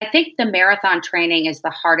think the marathon training is the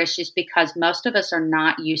hardest just because most of us are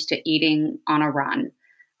not used to eating on a run.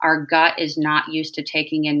 Our gut is not used to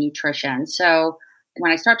taking in nutrition. So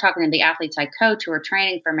when I start talking to the athletes I coach who are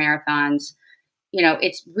training for marathons,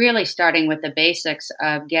 it's really starting with the basics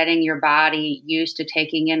of getting your body used to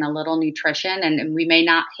taking in a little nutrition. And we may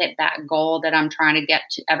not hit that goal that I'm trying to get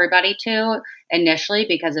to everybody to initially,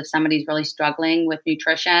 because if somebody's really struggling with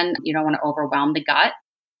nutrition, you don't want to overwhelm the gut.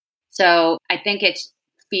 So I think it's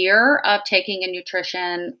fear of taking in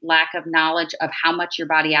nutrition, lack of knowledge of how much your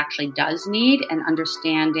body actually does need, and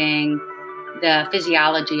understanding the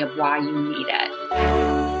physiology of why you need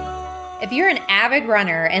it. If you're an avid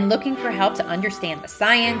runner and looking for help to understand the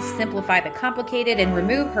science, simplify the complicated, and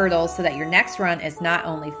remove hurdles so that your next run is not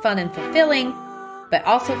only fun and fulfilling, but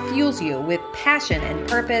also fuels you with passion and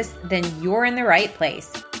purpose, then you're in the right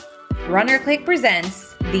place. Runner Click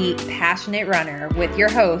presents The Passionate Runner with your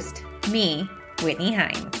host, me, Whitney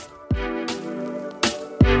Hines.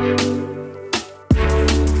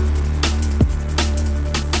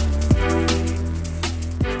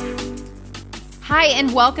 Hi,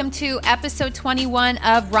 and welcome to episode 21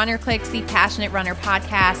 of Runner Click's The Passionate Runner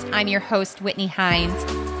podcast. I'm your host, Whitney Hines.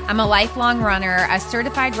 I'm a lifelong runner, a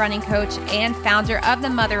certified running coach, and founder of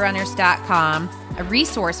themotherrunners.com, a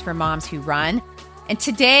resource for moms who run. And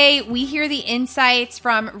today we hear the insights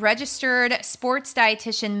from registered sports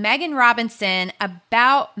dietitian Megan Robinson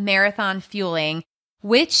about marathon fueling,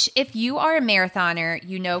 which, if you are a marathoner,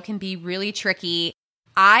 you know can be really tricky.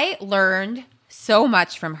 I learned so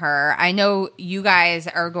much from her. I know you guys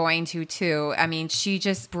are going to too. I mean, she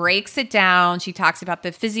just breaks it down. She talks about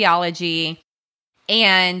the physiology,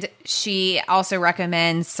 and she also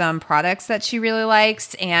recommends some products that she really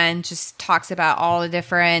likes, and just talks about all the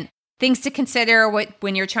different things to consider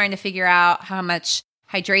when you're trying to figure out how much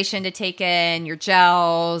hydration to take in, your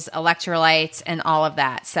gels, electrolytes, and all of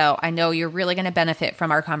that. So I know you're really going to benefit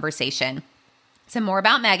from our conversation. Some more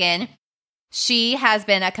about Megan. She has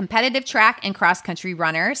been a competitive track and cross-country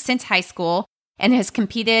runner since high school and has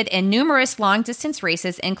competed in numerous long-distance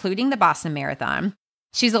races, including the Boston Marathon.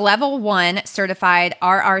 She's a level 1 certified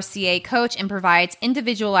RRCA coach and provides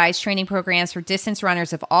individualized training programs for distance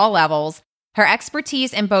runners of all levels. Her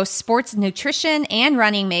expertise in both sports nutrition and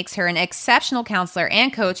running makes her an exceptional counselor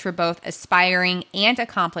and coach for both aspiring and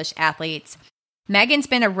accomplished athletes. Megan's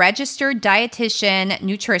been a registered dietitian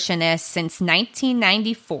nutritionist since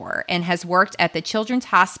 1994 and has worked at the Children's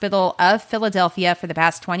Hospital of Philadelphia for the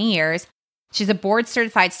past 20 years. She's a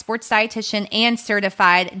board-certified sports dietitian and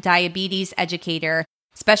certified diabetes educator,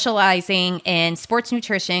 specializing in sports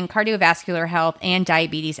nutrition, cardiovascular health, and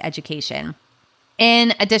diabetes education.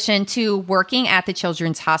 In addition to working at the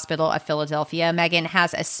Children's Hospital of Philadelphia, Megan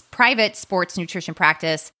has a private sports nutrition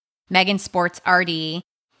practice, Megan Sports RD,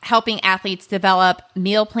 helping athletes develop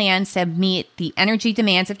meal plans to meet the energy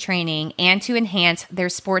demands of training and to enhance their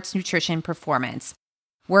sports nutrition performance.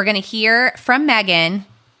 We're going to hear from Megan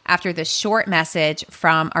after this short message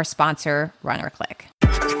from our sponsor, Runner Click.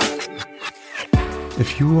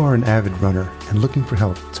 If you are an avid runner and looking for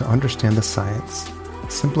help to understand the science,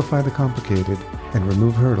 simplify the complicated, and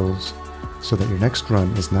remove hurdles so that your next run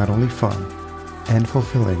is not only fun and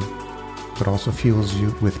fulfilling, but also fuels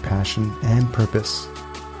you with passion and purpose,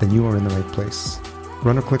 then you are in the right place.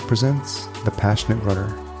 Runner Click presents The Passionate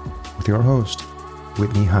Runner with your host,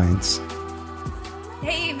 Whitney Hines.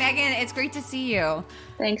 Hey, Megan, it's great to see you.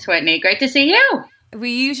 Thanks, Whitney. Great to see you.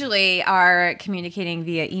 We usually are communicating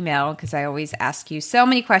via email because I always ask you so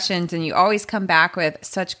many questions and you always come back with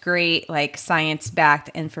such great, science-backed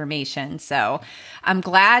information. So I'm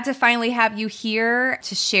glad to finally have you here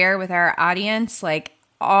to share with our audience,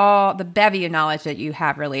 all the bevy of knowledge that you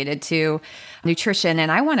have related to nutrition.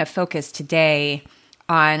 And I want to focus today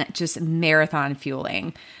on just marathon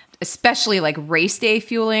fueling, especially race day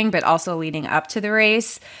fueling, but also leading up to the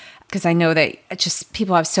race, because I know that just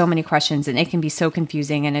people have so many questions and it can be so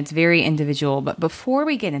confusing and it's very individual. But before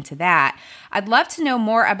we get into that, I'd love to know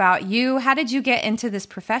more about you. How did you get into this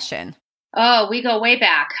profession? Oh, we go way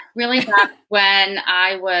back, really back when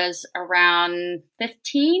I was around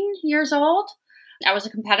 15 years old. I was a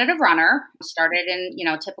competitive runner, started in,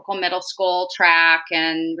 typical middle school track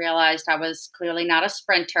and realized I was clearly not a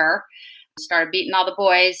sprinter. Started beating all the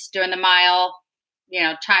boys, doing the mile,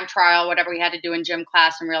 time trial, whatever we had to do in gym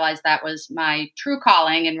class, and realized that was my true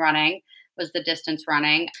calling in running, was the distance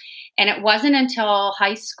running. And it wasn't until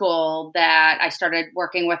high school that I started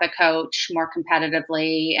working with a coach more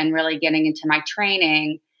competitively and really getting into my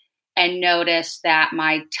training and noticed that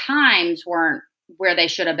my times weren't where they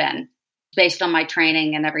should have been, based on my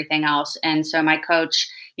training and everything else. And so my coach,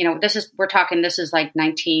 this is like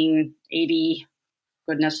 1980,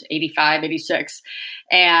 goodness, 85, 86.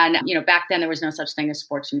 And, back then there was no such thing as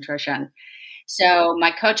sports nutrition. So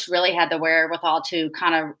my coach really had the wherewithal to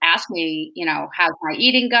kind of ask me, how's my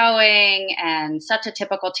eating going? And such a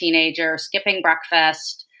typical teenager, skipping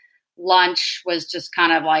breakfast. Lunch was just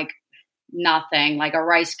kind of like nothing, like a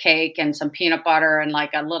rice cake and some peanut butter and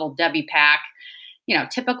like a little Debbie pack,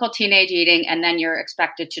 typical teenage eating. And then you're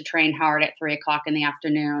expected to train hard at 3:00 in the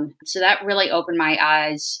afternoon. So that really opened my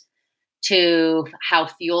eyes to how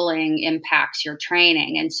fueling impacts your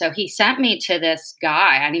training. And so he sent me to this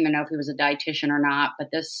guy. I don't even know if he was a dietitian or not,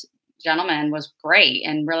 but this gentleman was great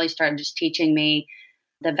and really started just teaching me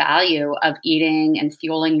the value of eating and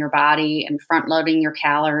fueling your body and front loading your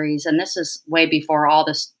calories. And this is way before all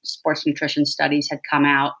the sports nutrition studies had come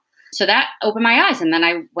out. So that opened my eyes. And then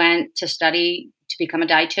I went to study to become a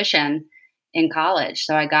dietitian in college.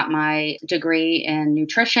 So I got my degree in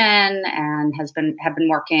nutrition and have been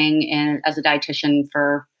working as a dietitian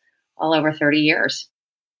for all over 30 years.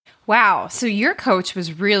 Wow. So your coach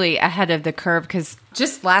was really ahead of the curve, because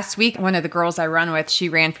just last week, one of the girls I run with, she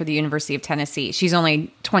ran for the University of Tennessee. She's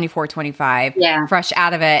only 24, 25, fresh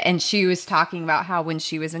out of it. And she was talking about how when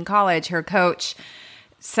she was in college, her coach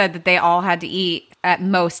said that they all had to eat at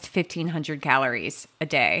most 1,500 calories a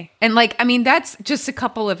day. And that's just a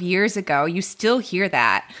couple of years ago. You still hear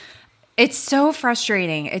that. It's so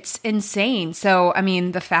frustrating. It's insane. So,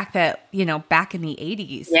 the fact that, back in the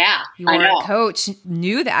 80s, your coach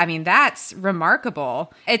knew that, that's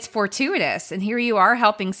remarkable. It's fortuitous. And here you are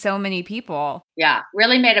helping so many people. Yeah,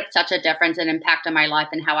 really made such a difference and impact on my life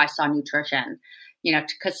and how I saw nutrition.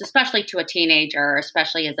 Because especially to a teenager,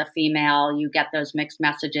 especially as a female, you get those mixed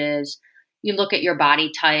messages. You look at your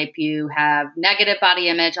body type, you have negative body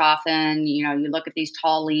image often. You look at these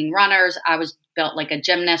tall, lean runners. I was built like a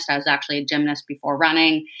gymnast. I was actually a gymnast before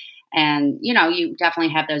running. And, you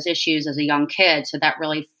definitely have those issues as a young kid. So that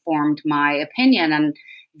really formed my opinion and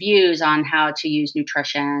views on how to use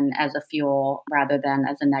nutrition as a fuel rather than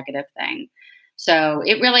as a negative thing. So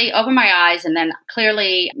it really opened my eyes. And then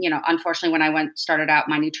clearly, unfortunately, when I started out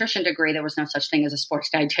my nutrition degree, there was no such thing as a sports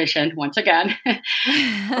dietitian once again.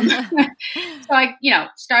 So I,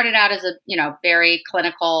 started out as a, very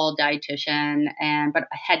clinical dietitian but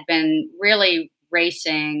had been really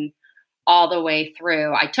racing all the way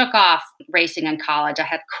through. I took off racing in college. I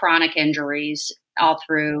had chronic injuries all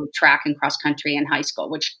through track and cross country in high school,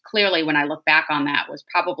 which clearly when I look back on that was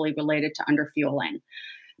probably related to underfueling.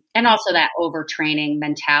 And also that overtraining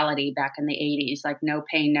mentality back in the 80s, like no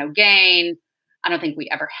pain, no gain. I don't think we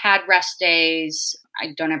ever had rest days. I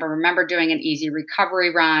don't ever remember doing an easy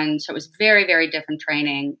recovery run. So it was very, very different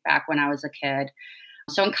training back when I was a kid.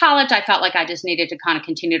 So in college, I felt like I just needed to kind of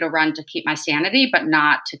continue to run to keep my sanity, but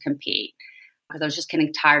not to compete, because I was just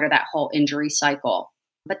getting tired of that whole injury cycle.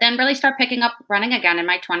 But then really start picking up running again in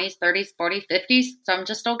my 20s, 30s, 40s, 50s. So I'm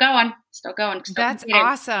just still going. That's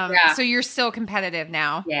awesome. Yeah. So you're still competitive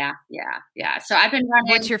now. Yeah. So I've been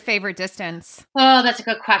running. What's your favorite distance? Oh, that's a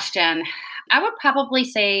good question. I would probably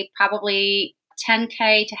say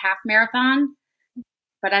 10K to half marathon.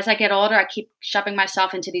 But as I get older, I keep shoving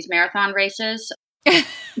myself into these marathon races.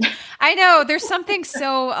 I know. There's something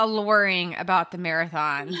so alluring about the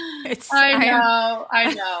marathon.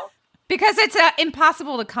 I know. Because it's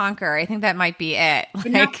impossible to conquer. I think that might be it.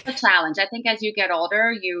 And that's the challenge. I think as you get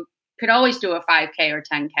older, you could always do a 5K or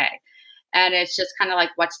 10K. And it's just kind of like,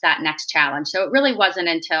 what's that next challenge? So it really wasn't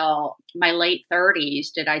until my late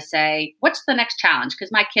 30s did I say, what's the next challenge?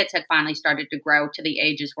 Because my kids had finally started to grow to the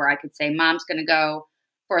ages where I could say, Mom's going to go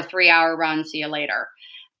for a 3-hour run. See you later.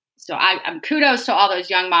 So I'm kudos to all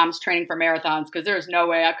those young moms training for marathons, because there's no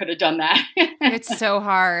way I could have done that. It's so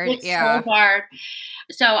hard. It's so hard.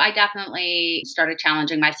 So I definitely started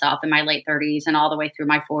challenging myself in my late 30s and all the way through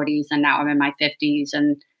my 40s. And now I'm in my 50s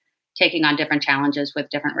and taking on different challenges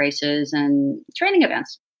with different races and training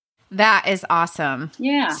events. That is awesome.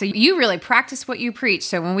 Yeah. So you really practice what you preach.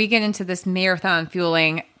 So when we get into this marathon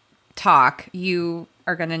fueling talk, you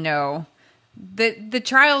are going to know the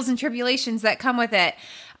trials and tribulations that come with it.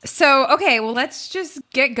 So, okay, well, let's just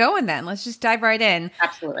get going then. Let's just dive right in.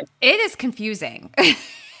 Absolutely. It is confusing. Like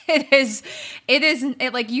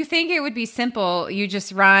you think it would be simple. You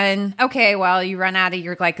just run. Okay, well, you run out of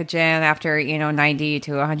your glycogen after, 90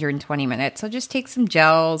 to 120 minutes. So just take some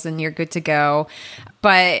gels and you're good to go.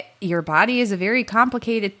 But your body is a very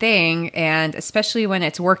complicated thing. And especially when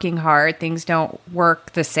it's working hard, things don't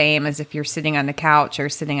work the same as if you're sitting on the couch or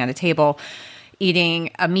sitting at a table eating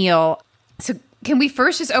a meal. So can we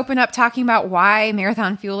first just open up talking about why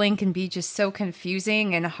marathon fueling can be just so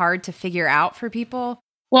confusing and hard to figure out for people?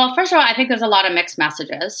 Well, first of all, I think there's a lot of mixed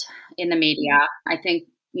messages in the media. I think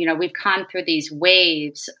We've gone through these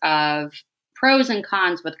waves of pros and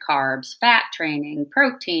cons with carbs, fat training,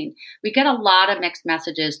 protein. We get a lot of mixed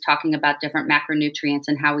messages talking about different macronutrients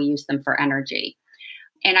and how we use them for energy.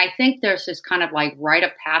 And I think there's this kind of like rite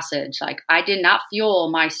of passage, like I did not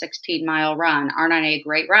fuel my 16-mile run. Aren't I a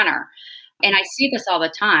great runner? And I see this all the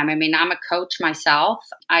time. I mean, I'm a coach myself.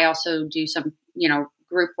 I also do some,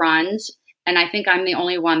 group runs. And I think I'm the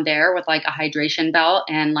only one there with like a hydration belt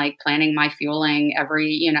and like planning my fueling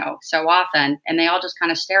every, so often. And they all just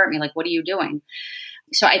kind of stare at me like, what are you doing?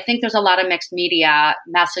 So I think there's a lot of mixed media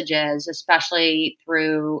messages, especially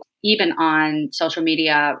through even on social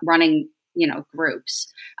media running, groups.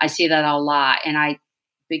 I see that a lot. And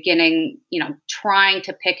trying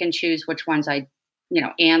to pick and choose which ones I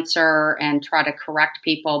answer and try to correct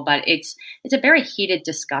people. But it's a very heated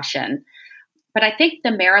discussion. But I think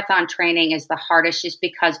the marathon training is the hardest just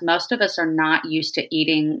because most of us are not used to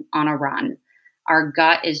eating on a run. Our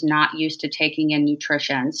gut is not used to taking in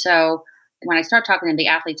nutrition. So when I start talking to the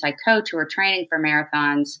athletes I coach who are training for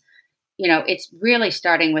marathons, it's really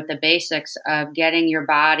starting with the basics of getting your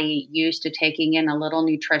body used to taking in a little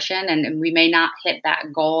nutrition. And we may not hit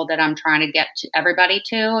that goal that I'm trying to get to everybody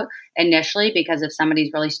to initially, because if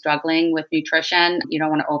somebody's really struggling with nutrition, you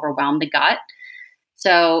don't want to overwhelm the gut.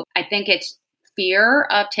 So I think it's fear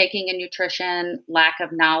of taking in nutrition, lack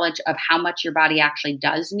of knowledge of how much your body actually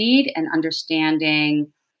does need, and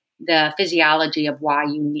understanding the physiology of why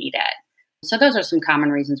you need it. So those are some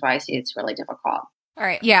common reasons why I see it's really difficult. All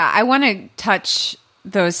right. Yeah. I want to touch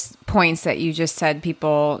those points that you just said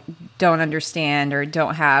people don't understand or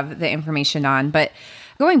don't have the information on. But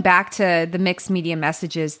going back to the mixed media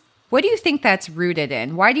messages, what do you think that's rooted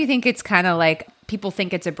in? Why do you think it's kind of like people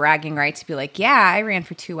think it's a bragging right to be like, yeah, I ran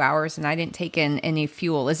for 2 hours and I didn't take in any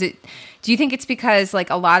fuel? Do you think it's because like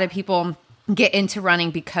a lot of people get into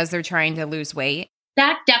running because they're trying to lose weight?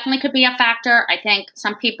 That definitely could be a factor. I think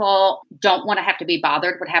some people don't want to have to be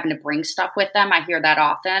bothered with having to bring stuff with them. I hear that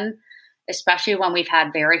often, especially when we've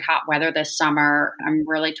had very hot weather this summer. I'm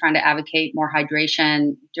really trying to advocate more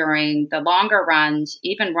hydration during the longer runs,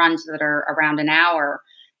 even runs that are around an hour.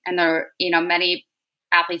 And many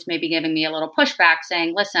athletes may be giving me a little pushback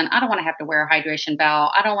saying, listen, I don't want to have to wear a hydration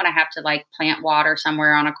belt. I don't want to have to like plant water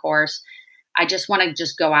somewhere on a course. I just want to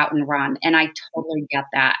just go out and run. And I totally get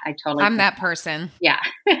that. I'm that person. Yeah.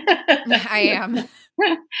 I am.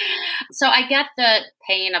 So I get the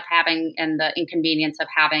pain of having and the inconvenience of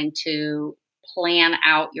having to plan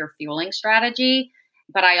out your fueling strategy.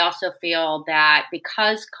 But I also feel that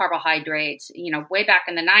because carbohydrates, way back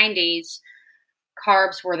in the 90s,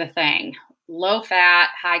 carbs were the thing. Low fat,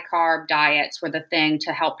 high carb diets were the thing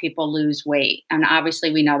to help people lose weight. And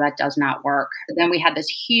obviously we know that does not work. Then we had this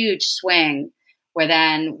huge swing where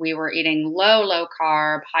then we were eating low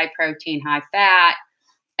carb, high protein, high fat.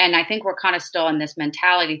 And I think we're kind of still in this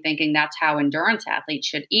mentality thinking that's how endurance athletes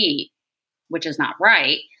should eat, which is not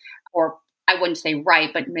right. Or I wouldn't say right,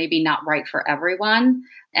 but maybe not right for everyone.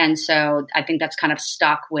 And so I think that's kind of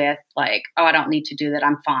stuck with like, oh, I don't need to do that.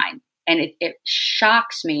 I'm fine. And it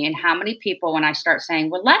shocks me in how many people, when I start saying,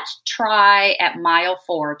 well, let's try at mile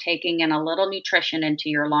 4, taking in a little nutrition into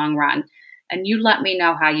your long run, and you let me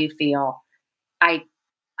know how you feel. I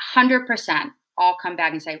 100% all come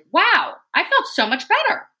back and say, wow, I felt so much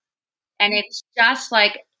better. And it's just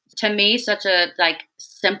like, to me, such a like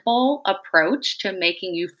simple approach to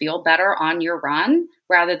making you feel better on your run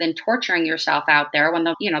rather than torturing yourself out there when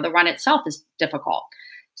the run itself is difficult.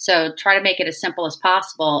 So try to make it as simple as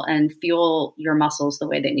possible and fuel your muscles the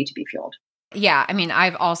way they need to be fueled. Yeah. I mean,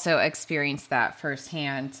 I've also experienced that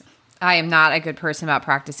firsthand. I am not a good person about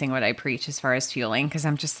practicing what I preach as far as fueling because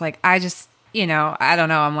I'm just like, I don't know.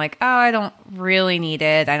 I'm like, oh, I don't really need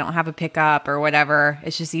it. I don't have a pickup or whatever.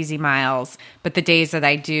 It's just easy miles. But the days that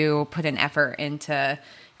I do put an effort into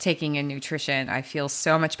taking in nutrition, I feel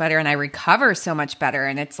so much better and I recover so much better.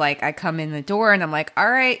 And it's like I come in the door and I'm like, all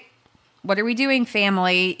right, what are we doing,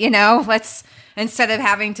 family? Let's, instead of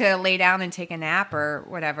having to lay down and take a nap or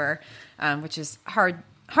whatever, which is hard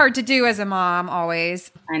to do as a mom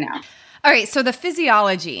always. I know. All right. So the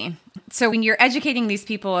physiology. So when you're educating these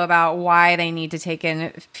people about why they need to take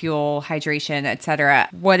in fuel, hydration, et cetera,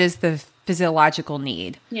 what is the physiological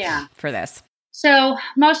need for this? So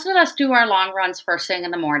most of us do our long runs first thing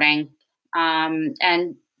in the morning.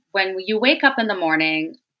 And when you wake up in the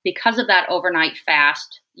morning, because of that overnight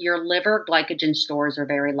fast, your liver glycogen stores are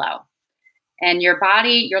very low. And your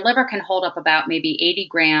liver can hold up about maybe 80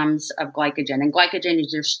 grams of glycogen. And glycogen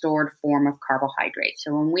is your stored form of carbohydrate.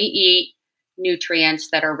 So when we eat nutrients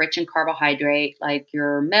that are rich in carbohydrate, like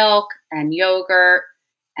your milk and yogurt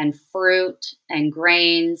and fruit and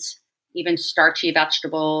grains even starchy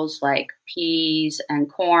vegetables like peas and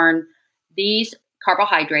corn, these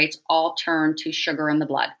carbohydrates all turn to sugar in the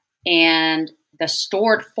blood. And the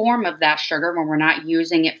stored form of that sugar, when we're not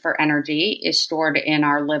using it for energy, is stored in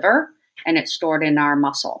our liver and it's stored in our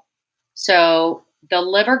muscle. So the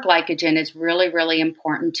liver glycogen is really, really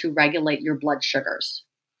important to regulate your blood sugars.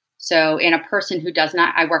 So in a person who does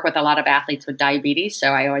not, I work with a lot of athletes with diabetes, so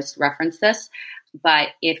I always reference this. But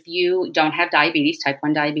if you don't have diabetes, type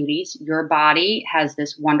 1 diabetes, your body has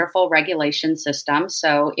this wonderful regulation system.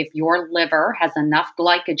 So if your liver has enough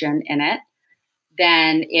glycogen in it,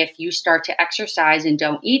 then if you start to exercise and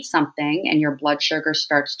don't eat something and your blood sugar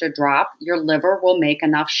starts to drop, your liver will make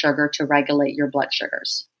enough sugar to regulate your blood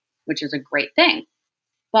sugars, which is a great thing.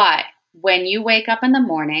 But when you wake up in the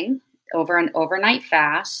morning over an overnight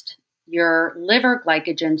fast, your liver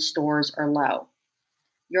glycogen stores are low.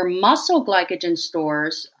 Your muscle glycogen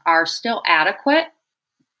stores are still adequate,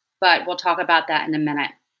 but we'll talk about that in a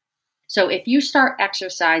minute. So if you start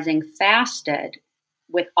exercising fasted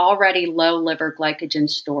with already low liver glycogen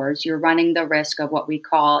stores, you're running the risk of what we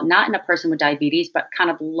call, not in a person with diabetes, but kind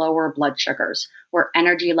of lower blood sugars, where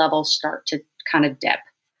energy levels start to kind of dip.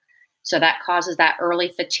 So that causes that early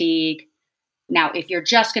fatigue. Now, if you're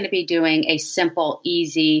just going to be doing a simple,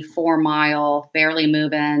 easy 4-mile, barely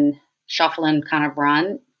moving, shuffling kind of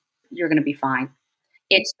run, you're going to be fine.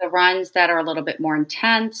 It's the runs that are a little bit more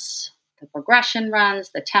intense, the progression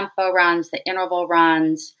runs, the tempo runs, the interval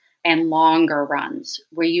runs, and longer runs,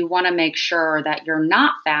 where you want to make sure that you're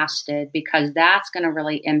not fasted, because that's going to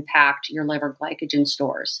really impact your liver glycogen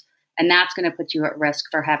stores. And that's going to put you at risk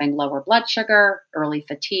for having lower blood sugar, early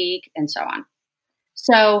fatigue, and so on.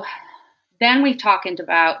 So then we talked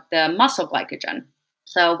about the muscle glycogen.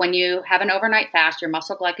 So when you have an overnight fast, your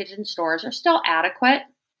muscle glycogen stores are still adequate.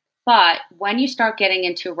 But when you start getting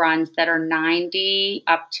into runs that are 90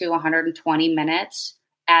 up to 120 minutes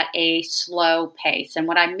at a slow pace, and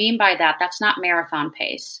what I mean by that, that's not marathon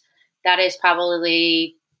pace. That is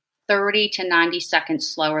probably 30 to 90 seconds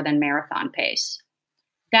slower than marathon pace.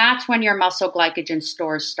 That's when your muscle glycogen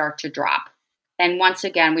stores start to drop. And once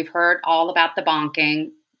again, we've heard all about the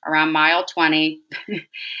bonking around mile 20,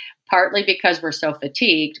 partly because we're so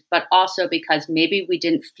fatigued, but also because maybe we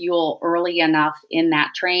didn't fuel early enough in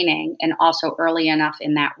that training and also early enough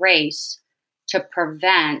in that race to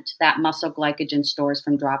prevent that muscle glycogen stores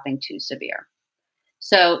from dropping too severe.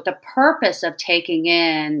 So the purpose of taking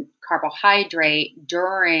in carbohydrate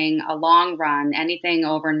during a long run, anything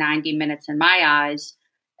over 90 minutes in my eyes,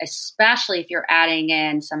 especially if you're adding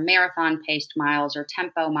in some marathon paced miles or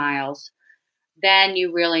tempo miles, then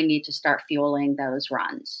you really need to start fueling those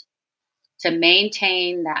runs to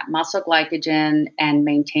maintain that muscle glycogen and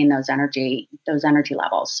maintain those energy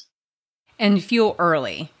levels. And fuel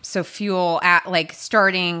early. So fuel at like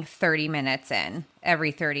starting 30 minutes in,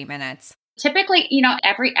 every 30 minutes. Typically,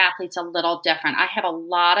 every athlete's a little different. I have a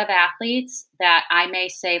lot of athletes that I may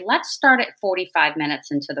say, let's start at 45 minutes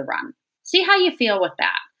into the run. See how you feel with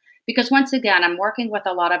that. Because once again, I'm working with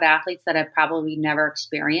a lot of athletes that have probably never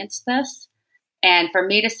experienced this. And for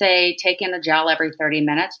me to say, take in a gel every 30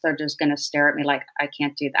 minutes, they're just going to stare at me like, I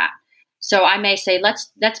can't do that. So I may say,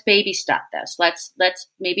 let's baby step this. Let's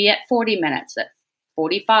maybe at 40 minutes, at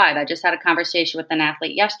 45. I just had a conversation with an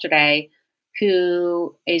athlete yesterday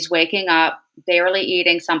who is waking up, barely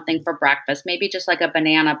eating something for breakfast, maybe just like a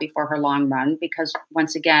banana before her long run, because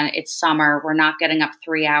once again, it's summer. We're not getting up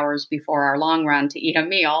 3 hours before our long run to eat a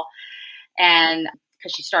meal. And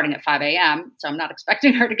because she's starting at 5 a.m., so I'm not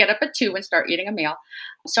expecting her to get up at 2 and start eating a meal.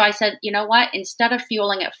 So I said, you know what? Instead of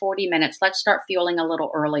fueling at 40 minutes, let's start fueling a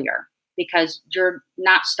little earlier, because you're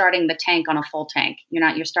not starting the tank on a full tank.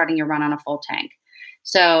 You're starting your run on a full tank.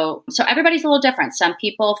 So everybody's a little different. Some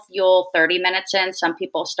people fuel 30 minutes in. Some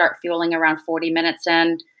people start fueling around 40 minutes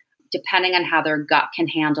in, depending on how their gut can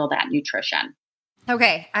handle that nutrition.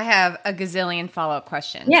 Okay, I have a gazillion follow-up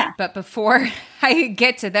questions. Yeah. But before I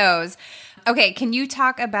get to those, okay, can you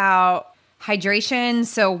talk about hydration?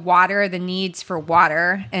 So water, the needs for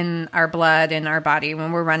water in our blood and our body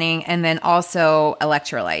when we're running, and then also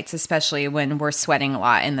electrolytes, especially when we're sweating a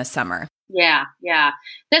lot in the summer. Yeah.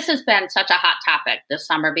 This has been such a hot topic this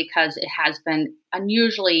summer because it has been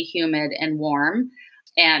unusually humid and warm.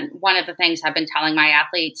 And one of the things I've been telling my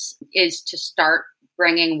athletes is to start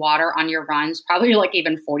bringing water on your runs, probably like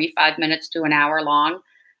even 45 minutes to an hour long,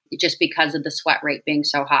 just because of the sweat rate being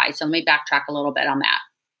so high. So let me backtrack a little bit on that.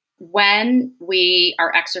 When we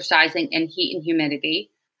are exercising in heat and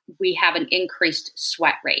humidity, we have an increased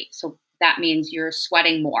sweat rate. So that means you're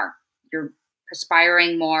sweating more, you're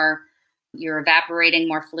perspiring more, you're evaporating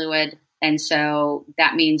more fluid. And so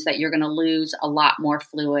that means that you're going to lose a lot more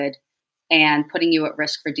fluid and putting you at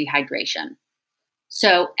risk for dehydration.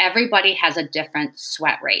 So everybody has a different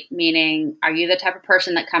sweat rate, meaning are you the type of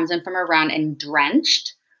person that comes in from a run and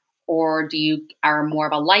drenched, or are more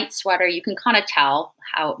of a light sweater? You can kind of tell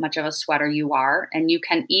how much of a sweater you are. And you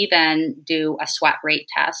can even do a sweat rate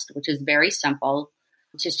test, which is very simple,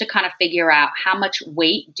 just to kind of figure out how much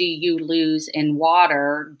weight do you lose in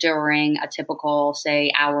water during a typical,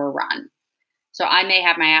 say, hour run. So I may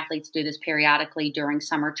have my athletes do this periodically during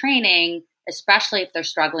summer training, especially if they're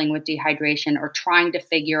struggling with dehydration or trying to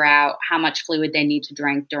figure out how much fluid they need to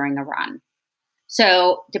drink during a run.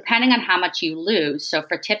 So depending on how much you lose, so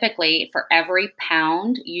for every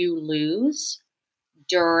pound you lose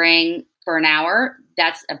for an hour,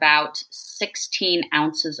 that's about 16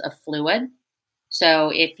 ounces of fluid.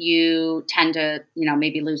 So if you tend to,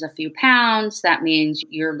 maybe lose a few pounds, that means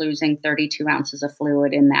you're losing 32 ounces of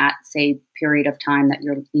fluid in that, say, period of time that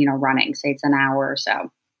you're, running, say it's an hour or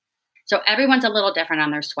so. So everyone's a little different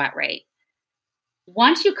on their sweat rate.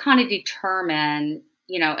 Once you kind of determine,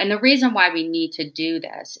 and the reason why we need to do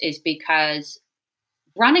this is because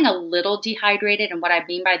running a little dehydrated, and what I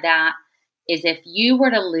mean by that is if you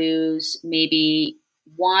were to lose maybe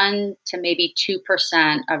 1 to maybe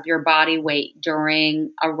 2% of your body weight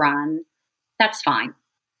during a run, that's fine.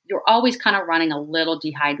 You're always kind of running a little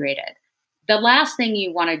dehydrated. The last thing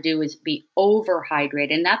you want to do is be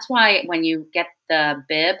overhydrated. And that's why when you get the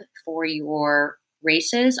bib for your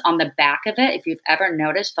races, on the back of it, if you've ever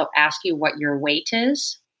noticed, they'll ask you what your weight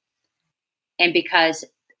is. And because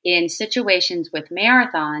in situations with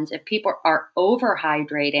marathons, if people are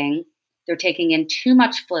overhydrating, they're taking in too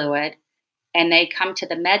much fluid, and they come to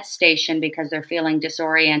the med station because they're feeling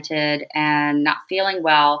disoriented and not feeling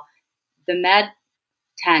well, the med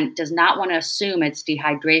tent does not want to assume it's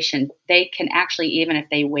dehydration. They can actually, even if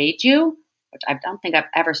they weighed you, which I don't think I've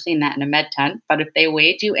ever seen that in a med tent, but if they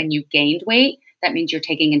weighed you and you gained weight, that means you're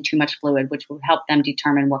taking in too much fluid, which will help them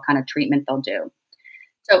determine what kind of treatment they'll do.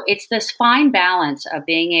 So it's this fine balance of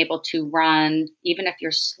being able to run, even if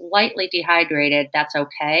you're slightly dehydrated, that's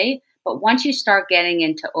okay. But once you start getting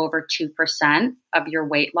into over 2% of your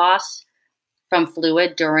weight loss from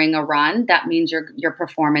fluid during a run, that means your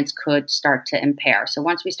performance could start to impair. So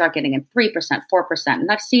once we start getting in 3%, 4%, and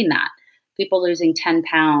I've seen that, people losing 10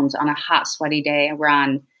 pounds on a hot, sweaty day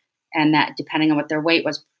run, and that depending on what their weight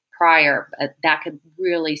was prior, that could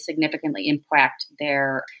really significantly impact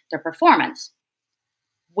their performance.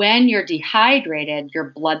 When you're dehydrated,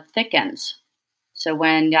 your blood thickens. So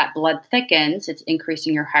when that blood thickens, it's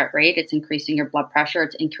increasing your heart rate, it's increasing your blood pressure,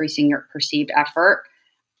 it's increasing your perceived effort,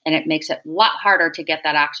 and it makes it a lot harder to get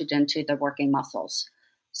that oxygen to the working muscles.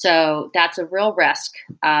 So that's a real risk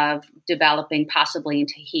of developing possibly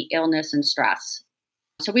into heat illness and stress.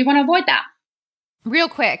 So we want to avoid that. Real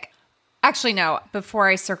quick. Actually, no, before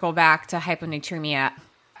I circle back to hyponatremia,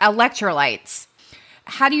 electrolytes.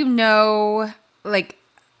 How do you know,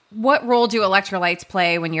 what role do electrolytes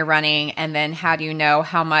play when you're running? And then how do you know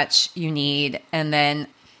how much you need? And then,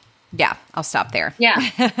 I'll stop there.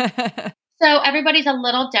 Yeah. So everybody's a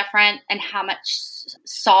little different in how much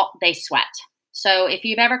salt they sweat. So if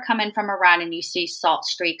you've ever come in from a run and you see salt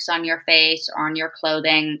streaks on your face or on your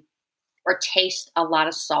clothing, or taste a lot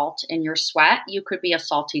of salt in your sweat, you could be a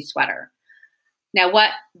salty sweater. Now,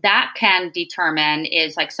 what that can determine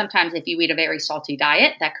is sometimes if you eat a very salty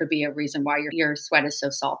diet, that could be a reason why your sweat is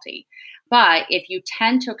so salty. But if you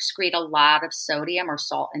tend to excrete a lot of sodium or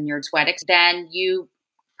salt in your sweat, then you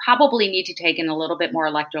probably need to take in a little bit more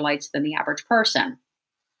electrolytes than the average person.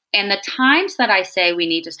 And the times that I say we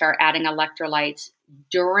need to start adding electrolytes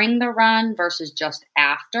during the run versus just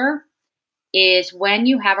after is when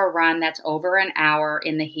you have a run that's over an hour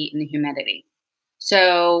in the heat and the humidity.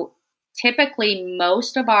 So typically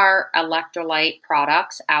most of our electrolyte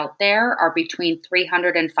products out there are between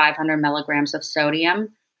 300 and 500 milligrams of sodium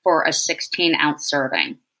for a 16-ounce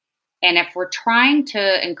serving. And if we're trying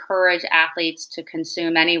to encourage athletes to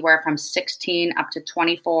consume anywhere from 16 up to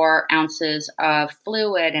 24 ounces of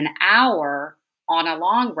fluid an hour on a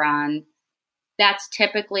long run, that's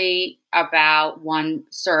typically about one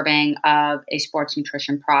serving of a sports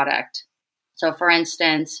nutrition product. So for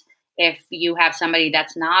instance, if you have somebody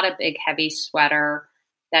that's not a big, heavy sweater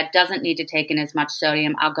that doesn't need to take in as much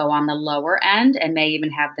sodium, I'll go on the lower end and may even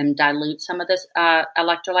have them dilute some of this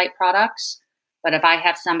electrolyte products. But if I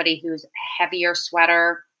have somebody who's a heavier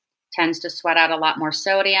sweater, tends to sweat out a lot more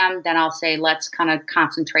sodium, then I'll say, let's kind of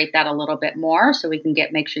concentrate that a little bit more so we can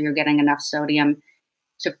make sure you're getting enough sodium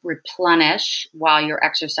to replenish while you're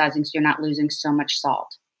exercising so you're not losing so much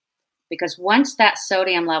salt. Because once that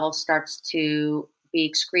sodium level starts to be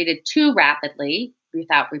excreted too rapidly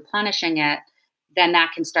without replenishing it, then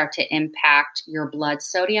that can start to impact your blood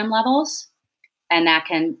sodium levels. And that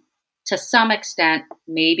can, to some extent,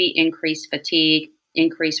 maybe increase fatigue,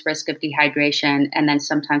 increase risk of dehydration. And then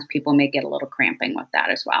sometimes people may get a little cramping with that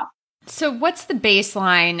as well. So what's the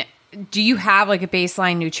baseline? Do you have like a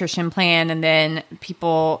baseline nutrition plan and then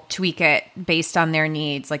people tweak it based on their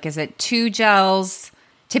needs? Like, is it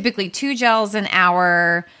typically 2 gels an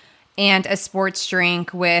hour and a sports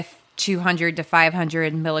drink with 200 to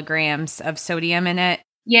 500 milligrams of sodium in it?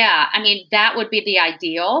 Yeah, I mean, that would be the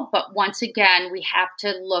ideal. But once again, we have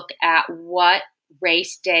to look at what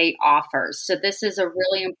race day offers. So this is a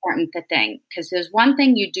really important thing, because there's one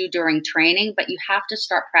thing you do during training, but you have to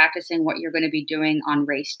start practicing what you're going to be doing on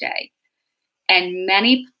race day. And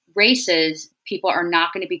many races, people are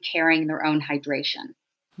not going to be carrying their own hydration.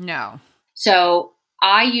 No. So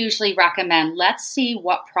I usually recommend, let's see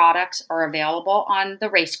what products are available on the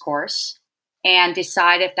race course and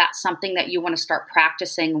decide if that's something that you want to start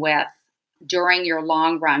practicing with during your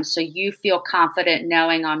long run. So you feel confident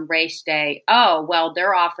knowing on race day, oh, well,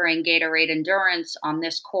 they're offering Gatorade Endurance on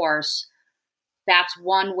this course. That's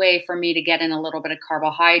one way for me to get in a little bit of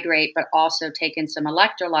carbohydrate, but also take in some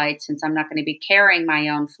electrolytes since I'm not going to be carrying my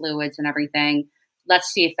own fluids and everything. Let's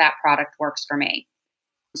see if that product works for me.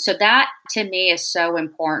 So that to me is so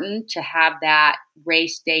important, to have that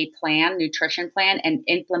race day plan, nutrition plan, and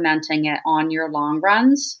implementing it on your long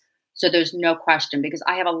runs. So there's no question, because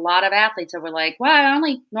I have a lot of athletes that were like, well, I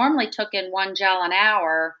only normally took in 1 gel an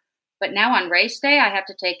hour, but now on race day, I have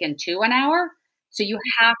to take in 2 an hour. So you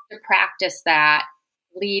have to practice that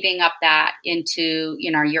leading up that into,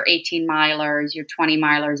 your 18 milers, your 20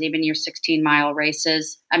 milers, even your 16-mile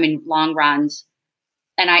long runs.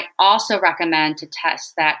 And I also recommend to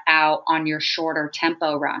test that out on your shorter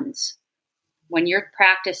tempo runs. When you're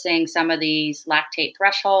practicing some of these lactate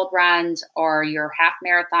threshold runs or your half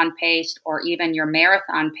marathon paced or even your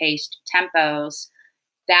marathon paced tempos,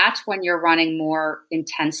 that's when you're running more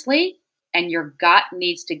intensely, and your gut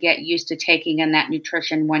needs to get used to taking in that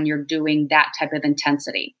nutrition when you're doing that type of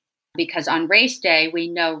intensity. Because on race day, we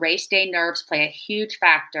know race day nerves play a huge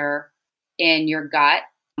factor in your gut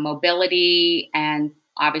mobility, and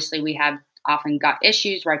obviously we have often gut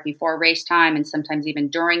issues right before race time and sometimes even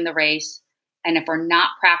during the race. And if we're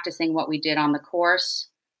not practicing what we did on the course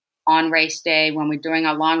on race day, when we're doing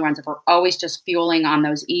our long runs, if we're always just fueling on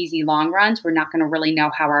those easy long runs, we're not going to really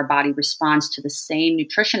know how our body responds to the same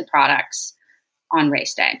nutrition products on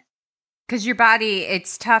race day. Because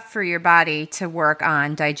it's tough for your body to work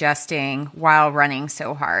on digesting while running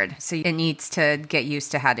so hard. So it needs to get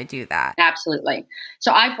used to how to do that. Absolutely.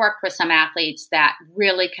 So I've worked with some athletes that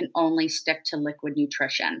really can only stick to liquid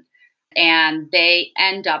nutrition. And they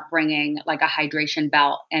end up bringing like a hydration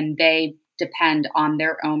belt, and they depend on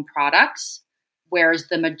their own products. Whereas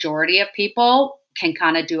the majority of people can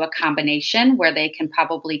kind of do a combination where they can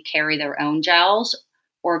probably carry their own gels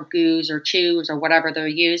or goos or chews or whatever they're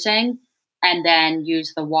using, and then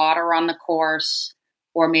use the water on the course,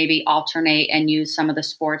 or maybe alternate and use some of the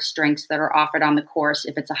sports drinks that are offered on the course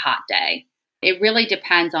if it's a hot day. It really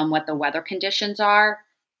depends on what the weather conditions are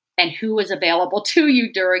and who is available to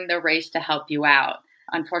you during the race to help you out.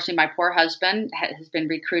 Unfortunately, my poor husband has been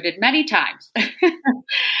recruited many times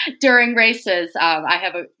during races. I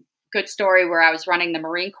have a good story where I was running the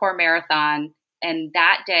Marine Corps Marathon, and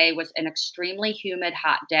that day was an extremely humid,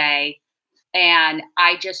 hot day. And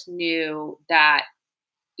I just knew that,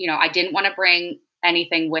 I didn't want to bring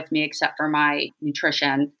anything with me except for my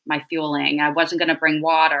nutrition, my fueling. I wasn't going to bring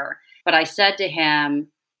water. But I said to him,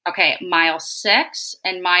 okay, mile 6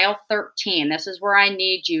 and mile 13, this is where I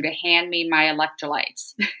need you to hand me my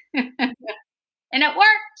electrolytes. And it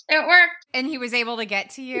worked. It worked. And he was able to get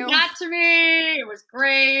to you? He got to me. It was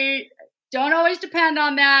great. Don't always depend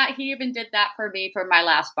on that. He even did that for me for my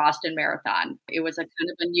last Boston Marathon. It was a kind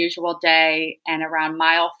of unusual day. And around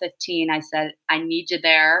mile 15, I said, I need you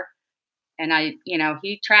there. And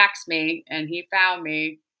he tracks me and he found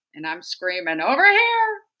me, and I'm screaming, over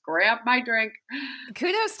here, grab my drink.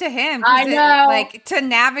 Kudos to him. I know. To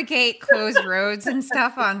navigate closed roads and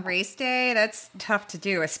stuff on race day, that's tough to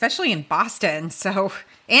do, especially in Boston.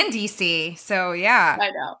 And DC. So yeah.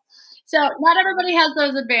 I know. So not everybody has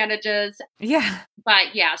those advantages. Yeah.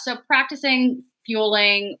 But yeah, so practicing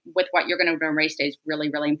fueling with what you're going to do on race day is really,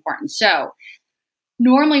 really important. So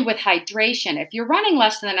normally with hydration, if you're running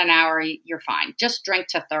less than an hour, you're fine. Just drink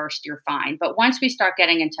to thirst, you're fine. But once we start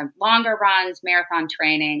getting into longer runs, marathon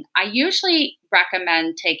training, I usually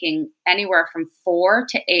recommend taking anywhere from 4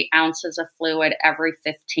 to 8 ounces of fluid every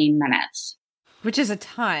 15 minutes. Which is a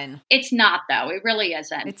ton. It's not, though. It really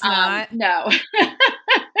isn't. It's not? No.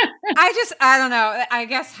 I don't know. I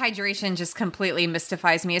guess hydration just completely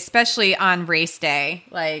mystifies me, especially on race day.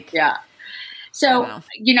 Like, Yeah. So,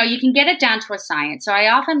 you can get it down to a science. So I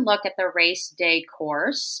often look at the race day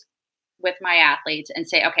course with my athletes and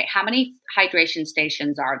say, okay, how many hydration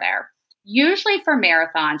stations are there? Usually for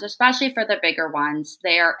marathons, especially for the bigger ones,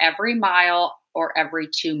 they are every mile or every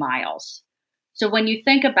 2 miles. So when you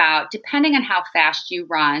think about, depending on how fast you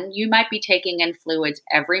run, you might be taking in fluids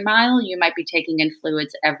every mile, you might be taking in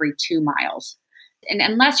fluids every 2 miles. And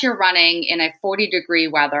unless you're running in a 40-degree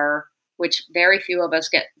weather, which very few of us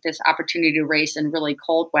get this opportunity to race in really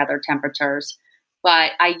cold weather temperatures,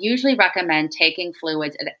 but I usually recommend taking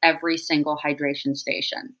fluids at every single hydration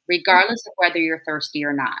station, regardless of whether you're thirsty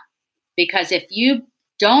or not. Because if you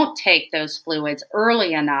don't take those fluids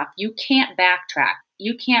early enough, you can't backtrack.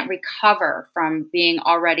 You can't recover from being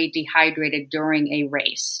already dehydrated during a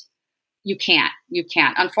race. You can't.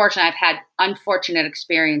 Unfortunately, I've had unfortunate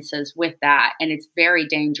experiences with that, and it's very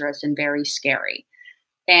dangerous and very scary.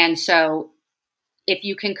 And so if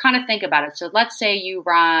you can kind of think about it, so let's say you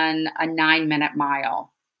run a 9-minute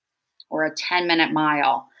mile or a 10-minute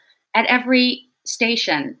mile. At every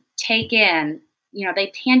station, take in,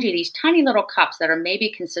 they hand you these tiny little cups that are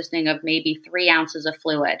maybe consisting of maybe 3 ounces of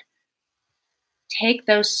fluid. Take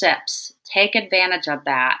those sips. Take advantage of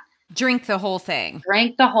that. Drink the whole thing.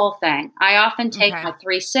 I often take my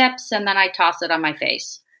 3 sips and then I toss it on my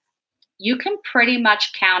face. You can pretty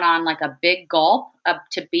much count on like a big gulp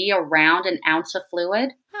to be around an ounce of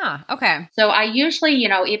fluid. Okay. So I usually,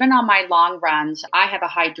 even on my long runs, I have a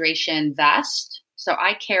hydration vest. So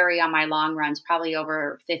I carry on my long runs probably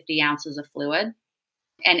over 50 ounces of fluid.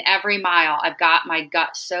 And every mile I've got my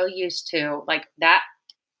gut so used to, like that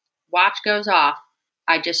watch goes off,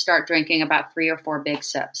 I just start drinking about 3 or 4 big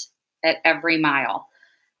sips at every mile.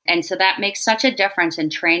 And so that makes such a difference in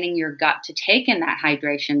training your gut to take in that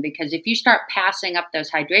hydration, because if you start passing up those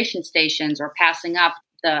hydration stations or passing up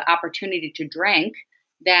the opportunity to drink,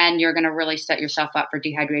 then you're going to really set yourself up for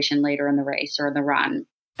dehydration later in the race or the run.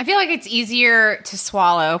 I feel like it's easier to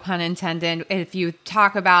swallow, pun intended, if you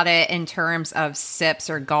talk about it in terms of sips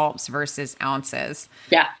or gulps versus ounces.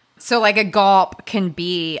 Yeah. So like a gulp can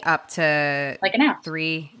be up to like an ounce.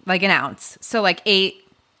 3, like an ounce. So like 8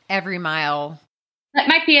 every mile. That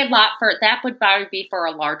might be a lot that would probably be for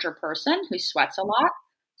a larger person who sweats a lot.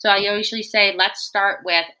 So I usually say, let's start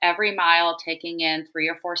with every mile taking in 3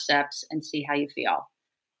 or 4 sips and see how you feel.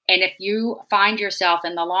 And if you find yourself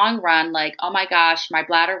in the long run, like, oh my gosh, my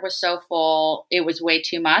bladder was so full, it was way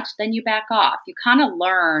too much, then you back off. You kind of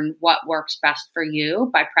learn what works best for you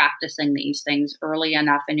by practicing these things early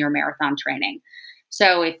enough in your marathon training.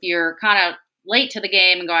 So if you're kind of late to the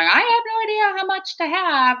game and going, I have no idea how much to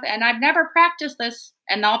have, and I've never practiced this,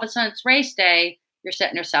 and all of a sudden it's race day, you're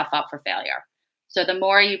setting yourself up for failure. So the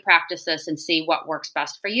more you practice this and see what works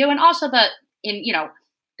best for you, and also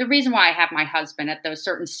the reason why I have my husband at those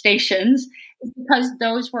certain stations is because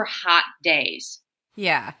those were hot days.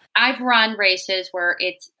 Yeah. I've run races where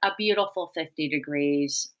it's a beautiful 50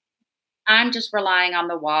 degrees. I'm just relying on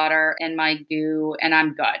the water and my goo, and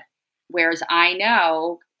I'm good. Whereas I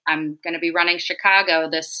know I'm going to be running Chicago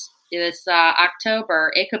this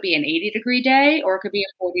October. It could be an 80-degree day or it could be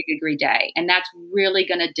a 40-degree day. And that's really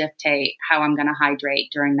going to dictate how I'm going to hydrate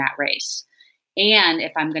during that race. And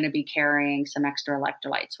if I'm going to be carrying some extra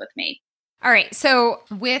electrolytes with me. All right. So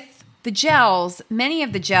with the gels, many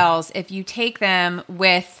of the gels, if you take them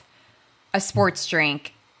with a sports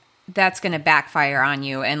drink, that's going to backfire on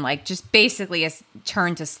you and like just basically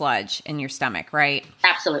turn to sludge in your stomach, right?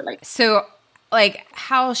 Absolutely. So like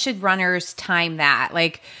how should runners time that?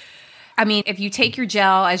 Like, I mean, if you take your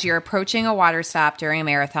gel as you're approaching a water stop during a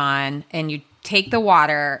marathon and you take the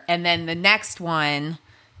water and then the next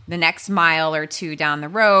mile or 2 down the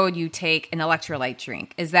road, you take an electrolyte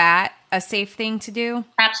drink. Is that a safe thing to do?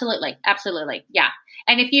 Absolutely. Absolutely. Yeah.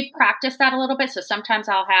 And if you've practiced that a little bit, so sometimes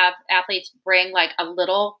I'll have athletes bring like a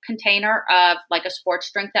little container of like a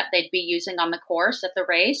sports drink that they'd be using on the course at the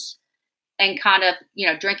race and kind of,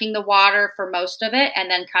 drinking the water for most of it.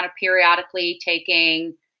 And then kind of periodically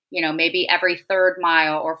taking, maybe every 3rd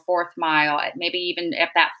mile or 4th mile, maybe even at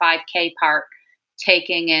that 5K part,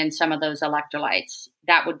 taking in some of those electrolytes.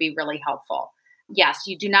 That would be really helpful. Yes,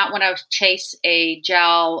 you do not want to chase a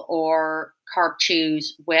gel or carb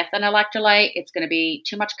chews with an electrolyte. It's going to be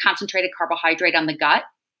too much concentrated carbohydrate on the gut,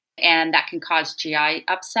 and that can cause GI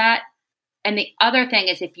upset. And the other thing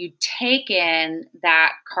is if you take in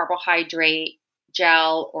that carbohydrate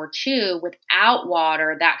gel or chew without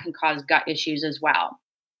water, that can cause gut issues as well.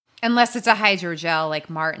 Unless it's a hydrogel like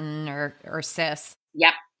Martin or Cis.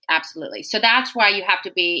 Yep. Absolutely. So that's why you have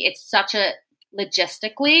to be, it's such a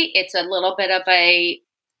logistically, it's a little bit of a,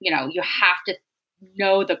 you have to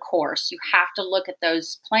know the course. You have to look at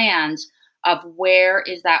those plans of where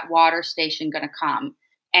is that water station going to come?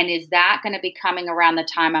 And is that going to be coming around the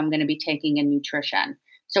time I'm going to be taking in nutrition?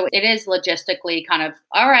 So it is logistically kind of,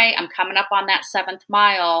 all right, I'm coming up on that 7th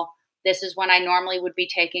mile. This is when I normally would be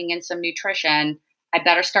taking in some nutrition. I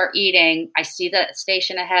better start eating. I see the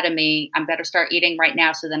station ahead of me. I better start eating right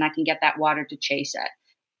now so then I can get that water to chase it.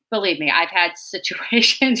 Believe me, I've had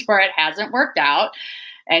situations where it hasn't worked out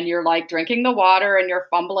and you're like drinking the water and you're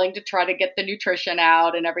fumbling to try to get the nutrition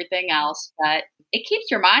out and everything else. But it keeps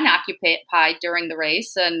your mind occupied during the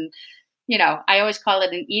race. And, I always call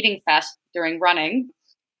it an eating fest during running.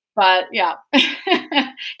 But yeah,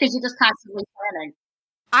 because you're just constantly planning.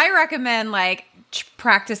 I recommend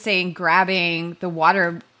practicing grabbing the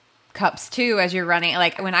water cups too as you're running.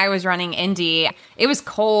 Like when I was running Indy, it was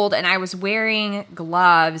cold and I was wearing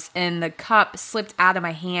gloves and the cup slipped out of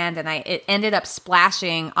my hand and it ended up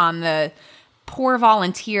splashing on the poor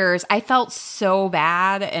volunteers. I felt so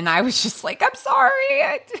bad and I was just like, I'm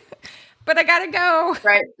sorry, but I gotta go.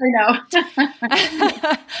 Right, I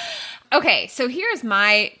know. Okay, so here's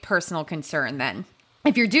my personal concern then.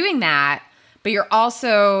 If you're doing that, but you're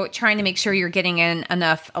also trying to make sure you're getting in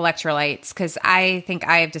enough electrolytes, because I think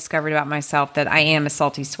I have discovered about myself that I am a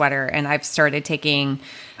salty sweater, and I've started taking,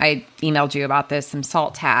 I emailed you about this, some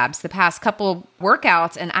salt tabs the past couple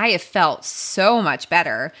workouts, and I have felt so much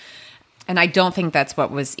better. And I don't think that's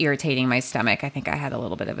what was irritating my stomach. I think I had a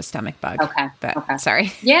little bit of a stomach bug. Okay. But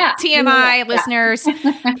sorry. Yeah. TMI, listeners.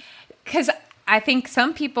 Because I think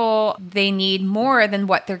some people, they need more than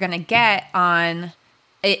what they're going to get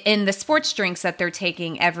in the sports drinks that they're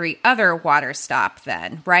taking every other water stop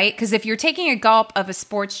then, right? Because if you're taking a gulp of a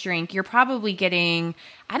sports drink, you're probably getting,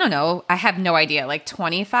 I don't know, I have no idea, like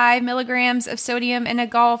 25 milligrams of sodium in a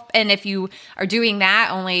gulp. And if you are doing that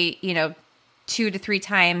only, 2 to 3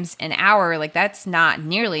 times an hour, like that's not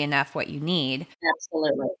nearly enough what you need.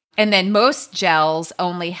 Absolutely. And then most gels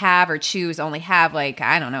only have, or chews only have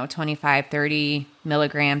 25, 30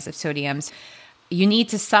 milligrams of sodiums. You need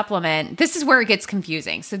to supplement. This is where it gets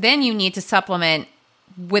confusing. So then you need to supplement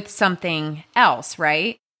with something else,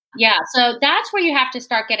 right? Yeah. So that's where you have to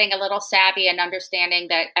start getting a little savvy and understanding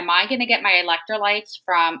that, am I going to get my electrolytes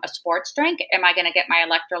from a sports drink? Am I going to get my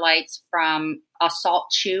electrolytes from a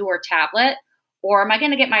salt chew or tablet? Or am I going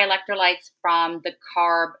to get my electrolytes from the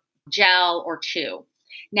carb gel or chew?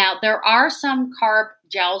 Now, there are some carb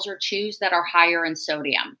gels or chews that are higher in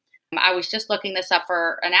sodium. I was just looking this up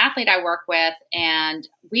for an athlete I work with, and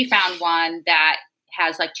we found one that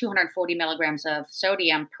has 240 milligrams of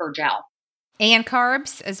sodium per gel. And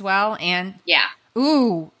carbs as well. And yeah.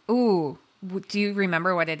 Ooh. Do you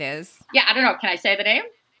remember what it is? Yeah, I don't know. Can I say the name?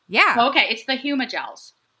 Yeah. Okay, it's the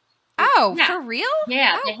Humagels. Oh, yeah. For real?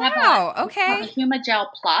 Yeah. Oh, they have okay. A Humagel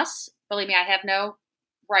Plus. Believe me, I have no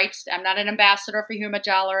rights. I'm not an ambassador for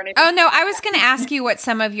Humagel or anything. Oh, no. I was going to ask you what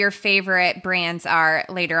some of your favorite brands are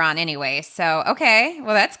later on anyway. So, okay.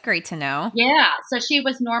 Well, that's great to know. Yeah. So she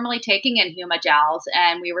was normally taking in Humagels,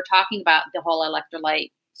 and we were talking about the whole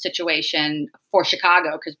electrolyte situation for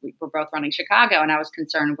Chicago because we were both running Chicago, and I was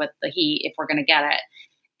concerned with the heat if we're going to get it.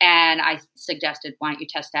 And I suggested, why don't you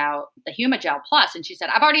test out the Humagel Plus? And she said,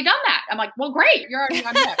 I've already done that. I'm like, well, great. You're already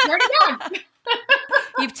on that. You're already done.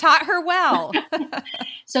 You've taught her well.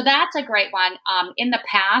 So that's a great one. In the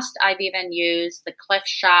past, I've even used the Cliff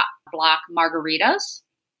Shot Block Margaritas.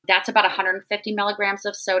 That's about 150 milligrams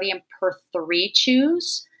of sodium per 3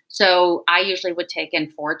 chews. So I usually would take in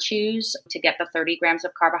 4 chews to get the 30 grams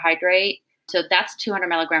of carbohydrate. So that's 200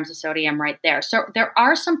 milligrams of sodium right there. So there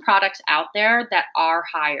are some products out there that are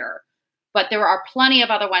higher, but there are plenty of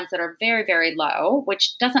other ones that are very, very low,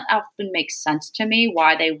 which doesn't often make sense to me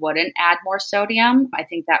why they wouldn't add more sodium. I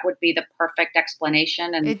think that would be the perfect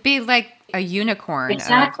explanation. And it'd be like a unicorn.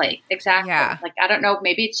 Exactly. Yeah. I don't know.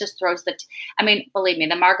 Maybe it just throws believe me,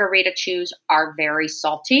 the margarita chews are very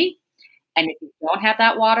salty. And if you don't have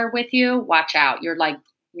that water with you, watch out. You're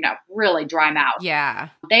really dry mouth. Yeah.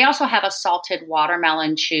 They also have a salted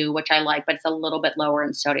watermelon chew, which I like, but it's a little bit lower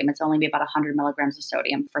in sodium. It's only about 100 milligrams of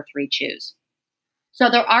sodium for 3 chews. So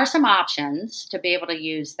there are some options to be able to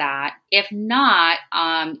use that. If not,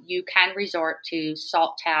 you can resort to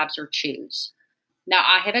salt tabs or chews. Now,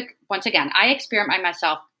 once again, I experiment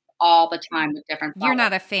myself all the time with different products. You're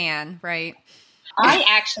not a fan, right? I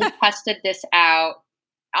actually tested this out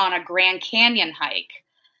on a Grand Canyon hike.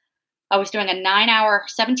 I was doing a 9-hour,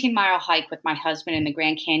 17-mile hike with my husband in the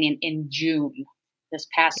Grand Canyon in June, this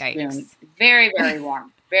past Yikes. June. Very, very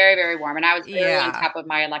warm. very, very warm. And I was very on Yeah. top of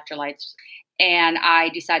my electrolytes. And I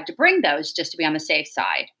decided to bring those just to be on the safe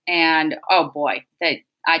side. And oh boy, they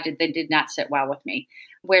did not sit well with me.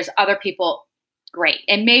 Whereas other people, great.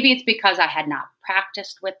 And maybe it's because I had not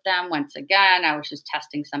practiced with them. Once again, I was just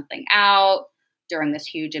testing something out during this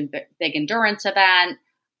huge and big endurance event.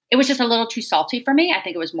 It was just a little too salty for me. I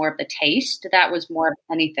think it was more of the taste that was more of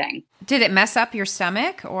anything. Did it mess up your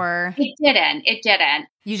stomach, or It didn't. It didn't.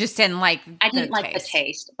 you just didn't like I the didn't like the taste?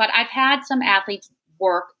 taste. But I've had some athletes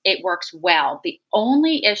it works well. The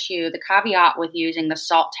only issue, the caveat with using the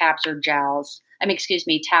salt tabs or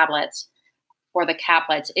tablets or the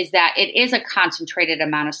caplets, is that it is a concentrated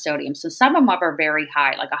amount of sodium. So some of them are very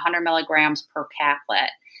high, like 100 milligrams per caplet.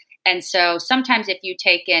 And so sometimes if you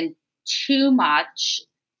take in too much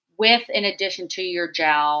in addition to your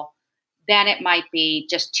gel, then it might be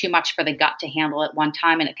just too much for the gut to handle at one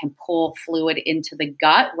time, and it can pull fluid into the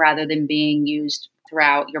gut rather than being used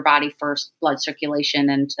throughout your body for blood circulation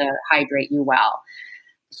and to hydrate you well.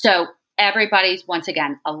 So everybody's, once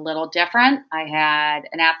again, a little different. I had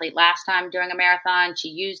an athlete last time doing a marathon. She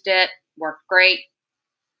used it, worked great.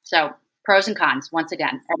 So pros and cons, once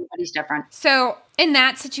again, everybody's different. So in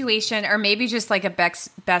that situation, or maybe just like a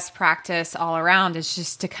best practice all around, is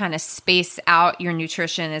just to kind of space out your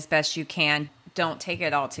nutrition as best you can. Don't take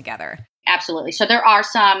it all together. Absolutely. So there are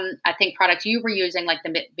some, I think, products you were using, like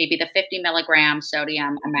maybe the 50 milligram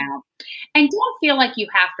sodium amount. And don't feel like you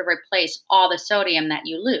have to replace all the sodium that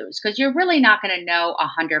you lose, because you're really not going to know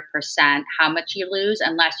 100% how much you lose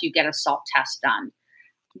unless you get a salt test done,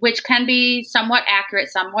 which can be somewhat accurate,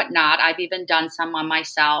 somewhat not. I've even done some on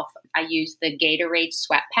myself. I use the Gatorade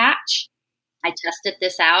sweat patch. I tested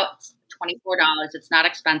this out. It's $24. It's not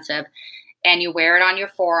expensive. And you wear it on your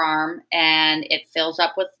forearm, and it fills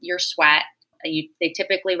up with your sweat. They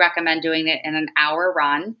typically recommend doing it in an hour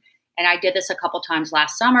run. And I did this a couple times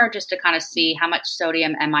last summer just to kind of see how much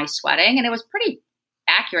sodium am I sweating. And it was pretty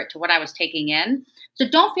accurate to what I was taking in. So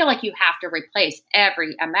don't feel like you have to replace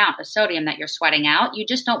every amount of sodium that you're sweating out. You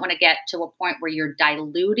just don't want to get to a point where you're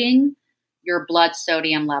diluting your blood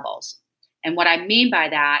sodium levels. And what I mean by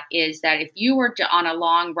that is that if you were on a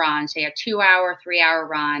long run, say a 2-hour, 3-hour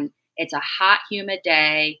run, it's a hot, humid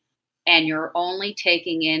day, and you're only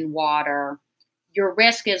taking in water, your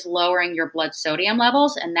risk is lowering your blood sodium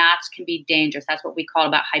levels, and that can be dangerous. That's what we call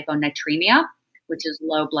about hyponatremia, which is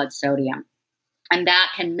low blood sodium. And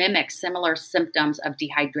that can mimic similar symptoms of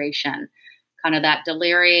dehydration, kind of that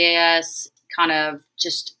delirious, kind of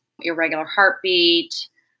just irregular heartbeat.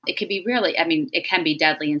 It could be it can be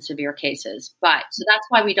deadly in severe cases. But so that's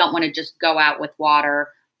why we don't want to just go out with water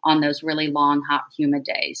on those really long, hot, humid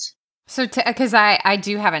days. So, because I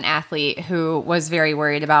do have an athlete who was very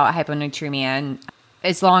worried about hyponatremia, and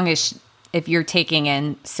as long as if you're taking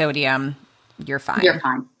in sodium, you're fine. You're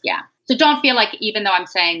fine, yeah. So don't feel like, even though I'm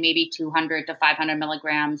saying maybe 200 to 500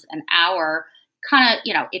 milligrams an hour, kind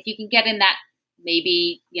of, if you can get in that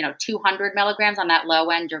maybe, 200 milligrams on that low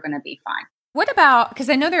end, you're going to be fine. What about, because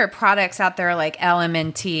I know there are products out there like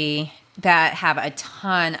LMNT that have a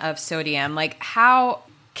ton of sodium. Like, how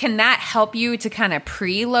can that help you to kind of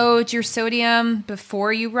preload your sodium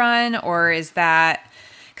before you run? Or is that,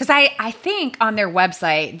 because I think on their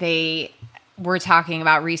website, they were talking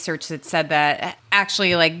about research that said that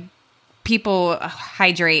actually, like, people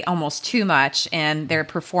hydrate almost too much and their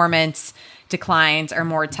performance declines are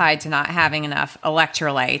more tied to not having enough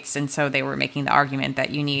electrolytes. And so they were making the argument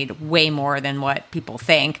that you need way more than what people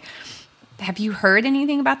think. Have you heard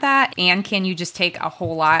anything about that? And can you just take a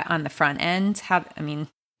whole lot on the front end?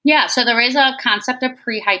 Yeah, so there is a concept of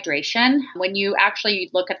prehydration. When you actually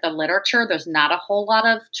look at the literature, there's not a whole lot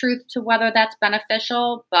of truth to whether that's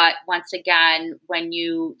beneficial. But once again, when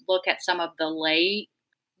you look at some of the lay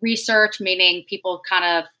research, meaning people kind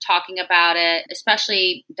of talking about it,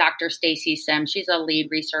 especially Dr. Stacy Sims, she's a lead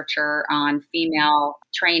researcher on female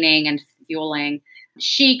training and fueling.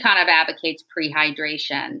 She kind of advocates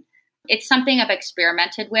prehydration. It's something I've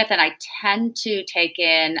experimented with, and I tend to take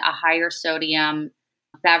in a higher sodium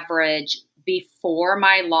beverage before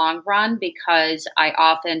my long run, because I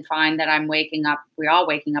often find that we're all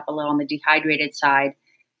waking up a little on the dehydrated side.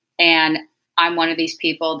 And I'm one of these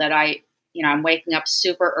people that I'm waking up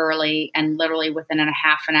super early, and literally within a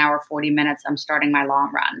half an hour, 40 minutes, I'm starting my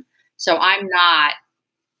long run. So I'm not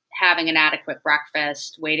having an adequate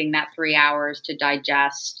breakfast, waiting that 3 hours to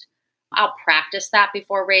digest. I'll practice that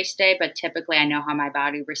before race day, but typically I know how my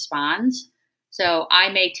body responds. So I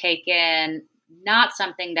may take in not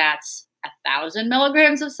something that's 1,000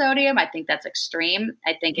 milligrams of sodium. I think that's extreme.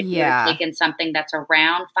 I think if you're taking something that's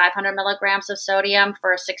around 500 milligrams of sodium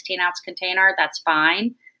for a 16-ounce container, that's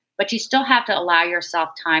fine. but you still have to allow yourself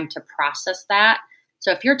time to process that.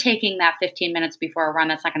 So if you're taking that 15 minutes before a run,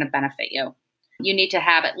 that's not going to benefit you. You need to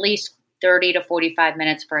have at least 30 to 45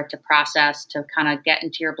 minutes for it to process, to kind of get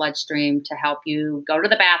into your bloodstream, to help you go to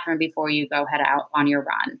the bathroom before you go head out on your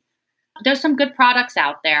run. There's some good products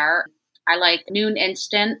out there. I like Noon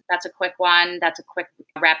Instant. That's a quick one. That's a quick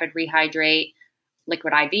rapid rehydrate.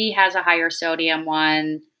 Liquid IV has a higher sodium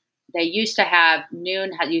one. Noon used to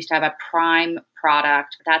have a Prime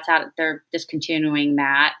product. That's out. They're discontinuing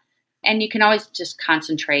that. And you can always just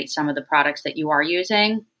concentrate some of the products that you are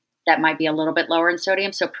using that might be a little bit lower in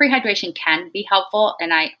sodium. So prehydration can be helpful.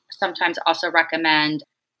 And I sometimes also recommend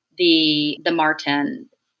the Martin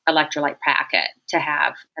electrolyte packet to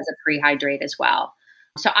have as a prehydrate as well.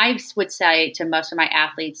 So I would say to most of my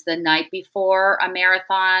athletes, the night before a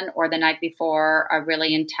marathon or the night before a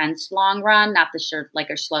really intense long run, not like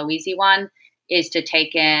a slow, easy one, is to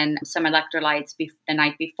take in some electrolytes the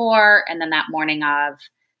night before and then that morning of,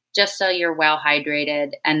 just so you're well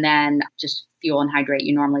hydrated, and then just fuel and hydrate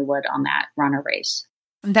you normally would on that run or race.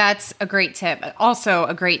 That's a great tip. Also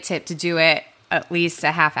a great tip to do it at least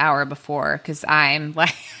a half hour before, because I'm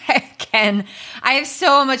like, I have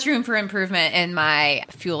so much room for improvement in my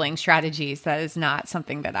fueling strategies. That is not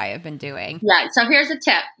something that I have been doing. Yeah. So here's a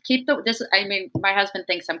tip. My husband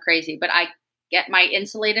thinks I'm crazy, but I get my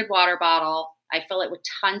insulated water bottle. I fill it with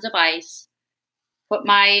tons of ice, put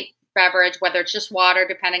my beverage, whether it's just water,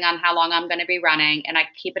 depending on how long I'm going to be running, and I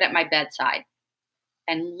keep it at my bedside.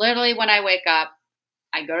 And literally when I wake up,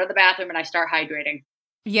 I go to the bathroom and I start hydrating.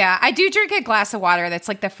 Yeah, I do drink a glass of water. That's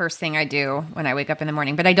like the first thing I do when I wake up in the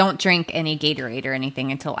morning, but I don't drink any Gatorade or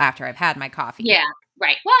anything until after I've had my coffee. Yeah,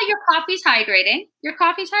 right. Well, your coffee's hydrating.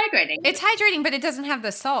 It's hydrating, but it doesn't have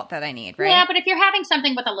the salt that I need, right? Yeah, but if you're having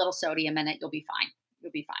something with a little sodium in it, you'll be fine.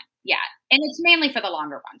 Yeah. And it's mainly for the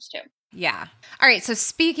longer runs too. Yeah. All right. So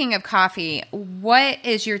speaking of coffee, what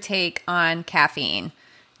is your take on caffeine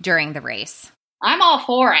during the race? I'm all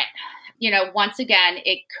for it. Once again,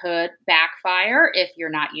 it could backfire if you're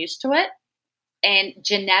not used to it. And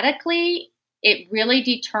genetically, it really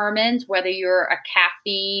determines whether you're a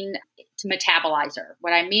caffeine metabolizer.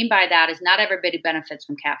 What I mean by that is not everybody benefits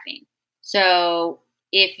from caffeine. So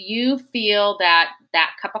if you feel that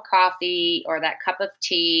cup of coffee or that cup of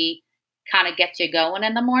tea kind of gets you going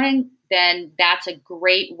in the morning, then that's a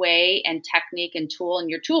great way and technique and tool in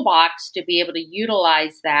your toolbox to be able to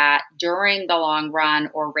utilize that during the long run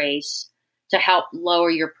or race to help lower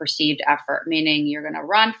your perceived effort, meaning you're going to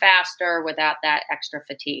run faster without that extra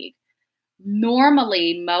fatigue.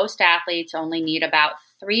 Normally, most athletes only need about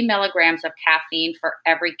 3 milligrams of caffeine for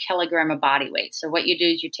every kilogram of body weight. So what you do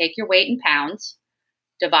is you take your weight in pounds,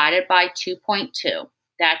 divided by 2.2.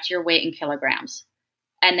 That's your weight in kilograms.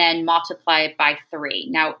 And then multiply it by 3.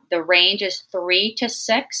 Now, the range is 3 to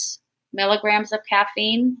 6 milligrams of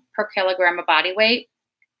caffeine per kilogram of body weight.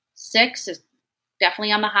 6 is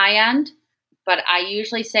definitely on the high end. But I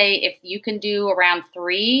usually say if you can do around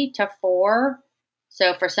 3 to 4,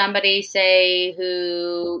 so for somebody, say,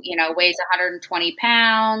 who, weighs 120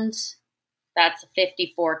 pounds, that's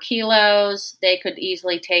 54 kilos, they could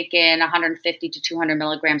easily take in 150 to 200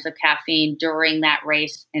 milligrams of caffeine during that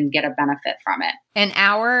race and get a benefit from it. An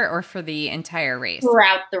hour or for the entire race?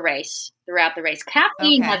 Throughout the race.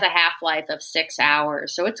 Caffeine has a half-life of 6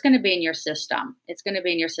 hours, so it's going to be in your system.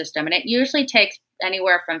 And it usually takes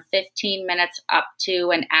anywhere from 15 minutes up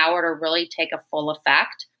to an hour to really take a full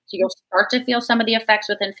effect. So you'll start to feel some of the effects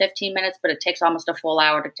within 15 minutes, but it takes almost a full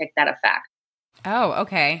hour to take that effect. Oh,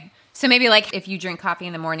 okay. So maybe like if you drink coffee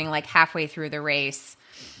in the morning, like halfway through the race.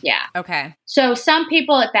 Yeah. Okay. So some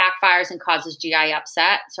people it backfires and causes GI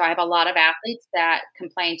upset. So I have a lot of athletes that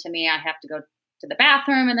complain to me, I have to go to the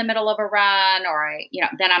bathroom in the middle of a run, or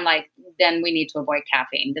then I'm like, then we need to avoid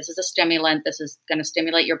caffeine. This is a stimulant. This is going to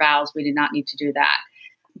stimulate your bowels. We do not need to do that.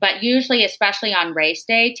 But usually, especially on race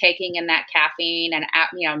day, taking in that caffeine and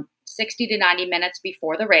 60 to 90 minutes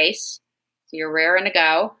before the race, so you're raring to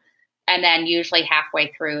go. And then usually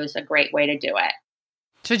halfway through is a great way to do it.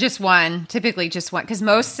 So typically just one, because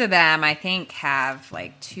most of them I think have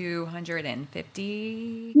like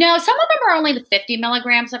 250. No, some of them are only the 50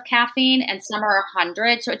 milligrams of caffeine and some are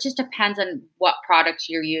 100. So it just depends on what products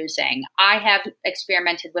you're using. I have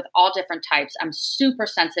experimented with all different types. I'm super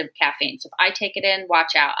sensitive to caffeine. So if I take it in,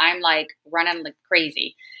 watch out. I'm like running like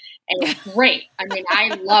crazy. And it's great. I mean, I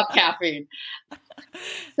love caffeine.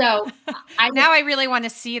 So now I really want to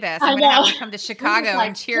see this. I'm going to have to come to Chicago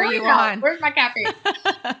and cheer you on. Where's my caffeine?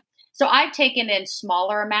 So I've taken in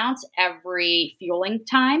smaller amounts every fueling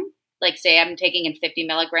time. like say I'm taking in 50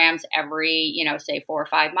 milligrams every, say 4 or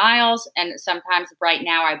 5 miles. And sometimes right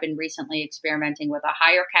now I've been recently experimenting with a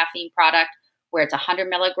higher caffeine product where it's 100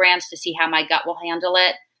 milligrams to see how my gut will handle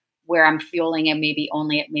it, where I'm fueling it maybe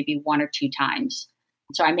only at maybe 1 or 2 times.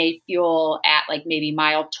 So I may fuel at like maybe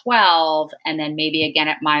mile 12 and then maybe again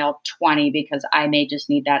at mile 20 because I may just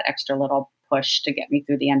need that extra little push to get me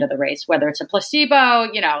through the end of the race, whether it's a placebo,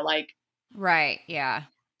 Right. Yeah.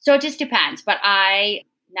 So it just depends. But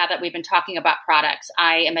now that we've been talking about products,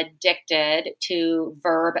 I am addicted to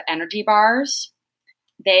Verb energy bars.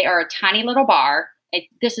 They are a tiny little bar.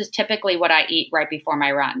 This is typically what I eat right before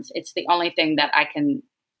my runs. It's the only thing that I can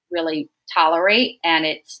really tolerate. And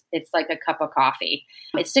it's like a cup of coffee.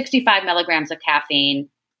 It's 65 milligrams of caffeine.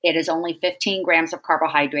 It is only 15 grams of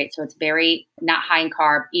carbohydrate. So it's very not high in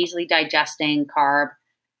carb, easily digesting carb.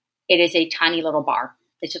 It is a tiny little bar.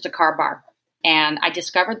 It's just a carb bar. And I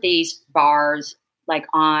discovered these bars like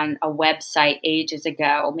on a website ages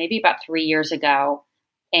ago, maybe about 3 years ago,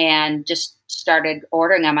 and just started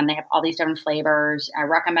ordering them. And they have all these different flavors. I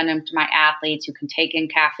recommend them to my athletes who can take in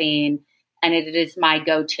caffeine, and it is my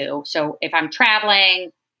go-to. So if I'm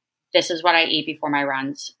traveling, this is what I eat before my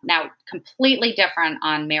runs. Now, completely different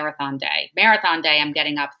on marathon day. Marathon day, I'm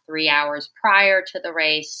getting up 3 hours prior to the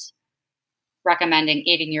race, recommending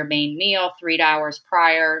eating your main meal 3 hours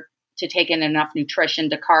prior to take in enough nutrition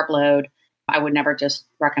to carb load. I would never just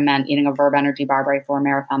recommend eating a Verb energy bar right before a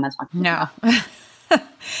marathon. That's not No.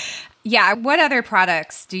 Yeah. What other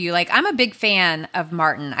products do you like? I'm a big fan of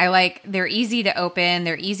Martin. They're easy to open.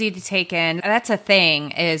 They're easy to take in. That's a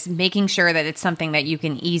thing, is making sure that it's something that you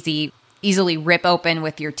can easily rip open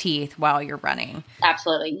with your teeth while you're running.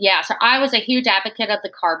 Absolutely. Yeah. So I was a huge advocate of the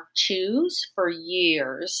carb chews for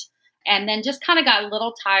years. And then just kind of got a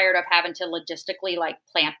little tired of having to logistically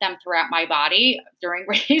plant them throughout my body during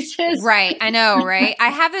races. Right. I know, right? I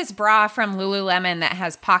have this bra from Lululemon that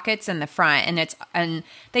has pockets in the front, and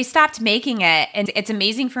they stopped making it. And it's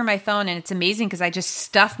amazing for my phone, and it's amazing because I just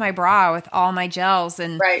stuff my bra with all my gels.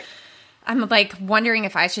 And right. I'm wondering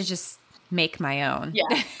if I should just make my own.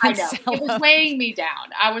 Yeah, I know. It was weighing me down.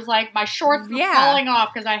 I was like, my shorts were falling off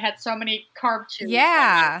because I had so many carb chews.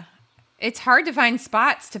 Yeah. It's hard to find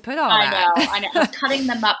spots to put all that. I know. I was cutting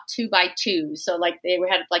them up 2 by 2. So they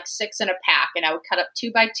had 6 in a pack, and I would cut up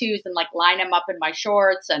 2 by 2s and line them up in my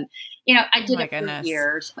shorts. And, I did it for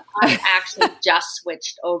years. I actually just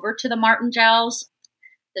switched over to the Martin gels.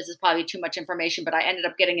 This is probably too much information, but I ended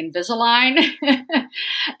up getting Invisalign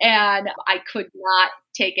and I could not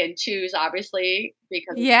take and choose, obviously,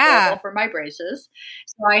 because it's terrible for my braces.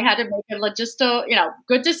 So I had to make a logistical,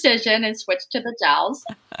 good decision and switch to the gels.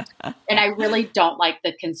 And I really don't like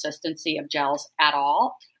the consistency of gels at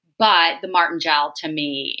all. But the Martin gel to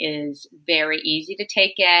me is very easy to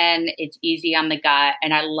take in. It's easy on the gut.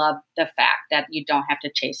 And I love the fact that you don't have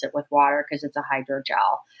to chase it with water because it's a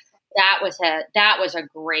hydrogel. That was a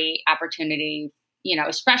great opportunity,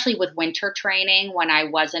 especially with winter training when I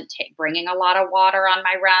wasn't bringing a lot of water on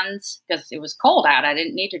my runs because it was cold out. I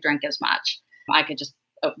didn't need to drink as much. I could just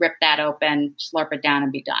rip that open, slurp it down,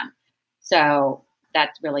 and be done. So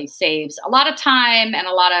that really saves a lot of time and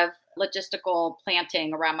a lot of logistical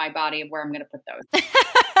planting around my body of where I'm going to put those.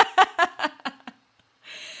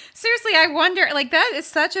 Seriously, I wonder, that is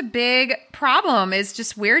such a big problem, is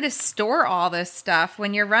just where to store all this stuff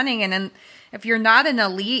when you're running. And then if you're not an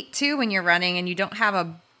elite too, when you're running and you don't have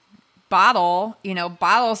a bottle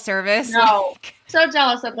service. No, so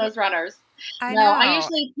jealous of those runners. I know. I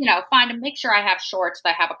usually, make sure I have shorts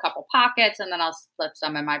that have a couple pockets, and then I'll slip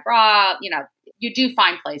some in my bra. You do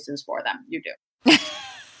find places for them. You do.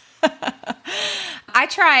 I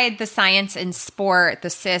tried the Science in Sport, the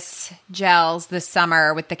Cis gels this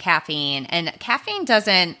summer with the caffeine, and caffeine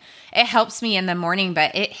it helps me in the morning,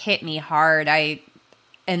 but it hit me hard.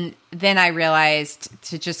 And then I realized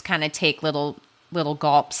to just kind of take little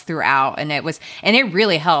gulps throughout, and it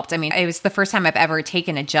really helped. I mean, it was the first time I've ever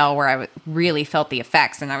taken a gel where I really felt the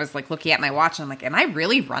effects, and I was looking at my watch and I'm like, am I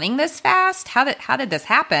really running this fast? How did this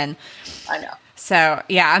happen? I know. So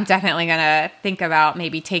yeah, I'm definitely going to think about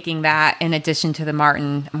maybe taking that in addition to the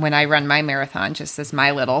Martin when I run my marathon, just as my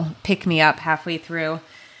little pick me up halfway through.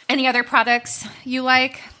 Any other products you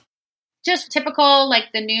like? Just typical,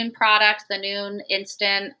 the Noon products, the Noon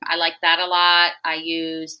Instant. I like that a lot. I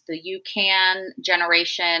use the UCAN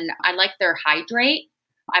generation. I like their Hydrate.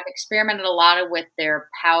 I've experimented a lot with their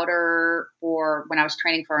powder for when I was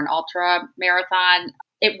training for an ultra marathon.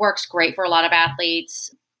 It works great for a lot of athletes.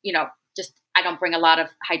 I don't bring a lot of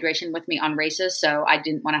hydration with me on races, so I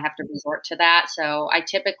didn't want to have to resort to that. So I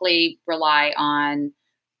typically rely on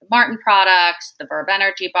the Martin products, the Verb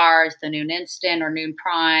energy bars, the Noon Instant or Noon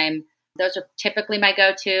Prime. Those are typically my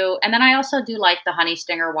go-to. And then I also do like the honey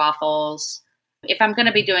stinger waffles. If I'm going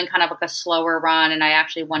to be doing kind of like a slower run and I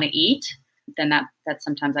actually want to eat, then that's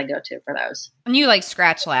sometimes I go to for those. And you like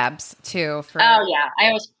Scratch Labs too. Oh yeah. I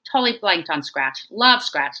always totally blanked on Scratch. Love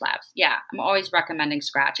Scratch Labs. Yeah. I'm always recommending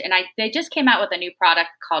Scratch. And they just came out with a new product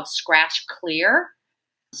called Scratch Clear.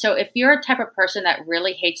 So if you're a type of person that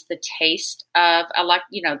really hates the taste of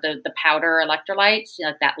the powder electrolytes,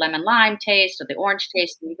 like that lemon lime taste or the orange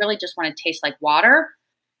taste, and you really just want to taste like water,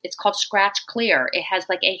 it's called Scratch Clear. It has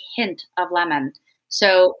like a hint of lemon.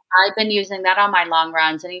 So I've been using that on my long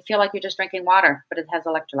runs, and you feel like you're just drinking water, but it has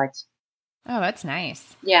electrolytes. Oh, that's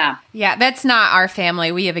nice. Yeah. Yeah, that's not our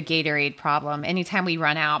family. We have a Gatorade problem. Anytime we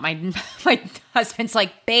run out, my husband's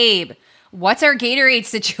like, babe, what's our Gatorade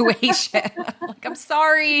situation? I'm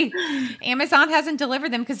sorry. Amazon hasn't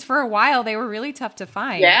delivered them because for a while they were really tough to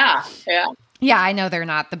find. Yeah. Yeah, I know they're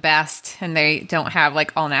not the best and they don't have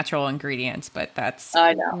like all natural ingredients, but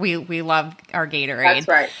I know. We love our Gatorade.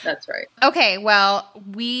 That's right. Okay, well,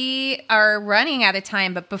 we are running out of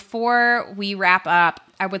time, but before we wrap up,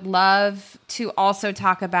 I would love to also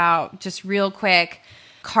talk about just real quick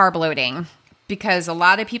carb loading, because a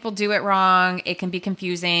lot of people do it wrong. It can be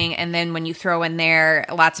confusing. And then when you throw in there,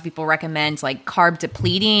 lots of people recommend like carb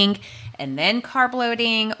depleting and then carb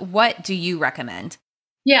loading. What do you recommend?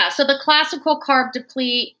 Yeah. So the classical carb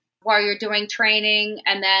deplete while you're doing training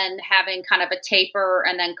and then having kind of a taper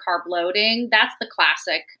and then carb loading, that's the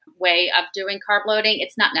classic way of doing carb loading.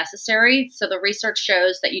 It's not necessary. So the research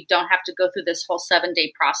shows that you don't have to go through this whole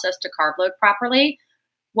 7-day process to carb load properly.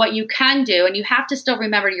 What you can do, and you have to still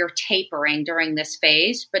remember you're tapering during this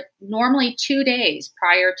phase, but normally 2 days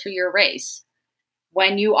prior to your race,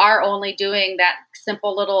 when you are only doing that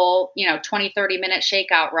simple little, 20, 30-minute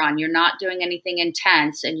shakeout run, you're not doing anything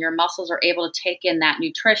intense and your muscles are able to take in that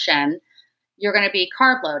nutrition, you're going to be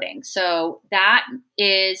carb loading. So that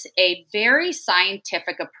is a very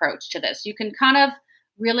scientific approach to this. You can kind of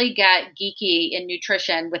really get geeky in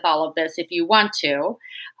nutrition with all of this if you want to,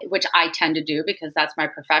 which I tend to do because that's my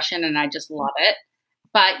profession and I just love it.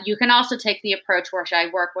 But you can also take the approach which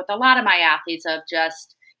I work with a lot of my athletes of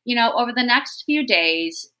just, over the next few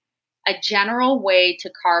days, a general way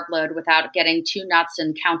to carb load without getting too nuts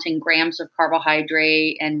and counting grams of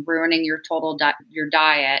carbohydrate and ruining your total your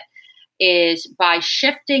diet is by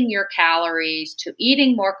shifting your calories to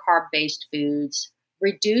eating more carb-based foods,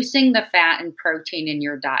 reducing the fat and protein in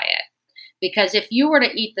your diet. Because if you were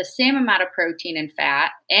to eat the same amount of protein and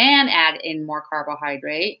fat and add in more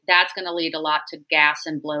carbohydrate, that's going to lead a lot to gas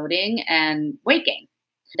and bloating and weight gain.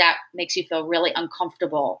 That makes you feel really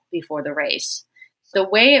uncomfortable before the race. The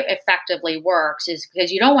way it effectively works is because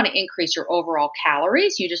you don't want to increase your overall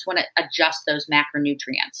calories. You just want to adjust those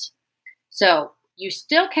macronutrients. So you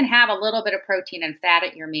still can have a little bit of protein and fat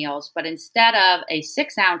at your meals, but instead of a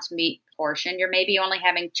 6-ounce meat portion, you're maybe only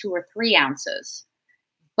having 2 or 3 ounces.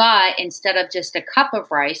 But instead of just a cup of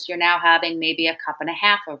rice, you're now having maybe a cup and a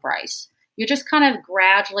half of rice. You're just kind of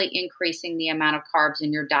gradually increasing the amount of carbs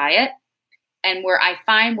in your diet. And where I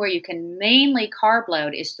find where you can mainly carb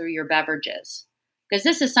load is through your beverages. Because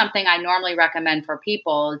this is something I normally recommend for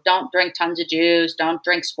people. Don't drink tons of juice. Don't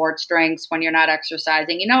drink sports drinks when you're not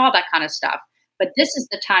exercising. All that kind of stuff. But this is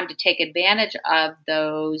the time to take advantage of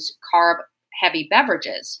those carb-heavy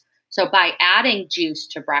beverages. So by adding juice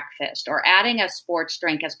to breakfast or adding a sports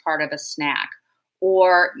drink as part of a snack,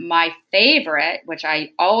 or my favorite, which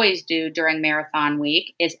I always do during marathon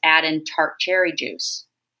week, is add in tart cherry juice.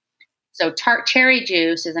 So tart cherry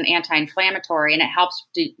juice is an anti-inflammatory and it helps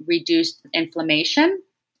reduce inflammation.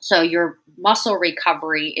 So your muscle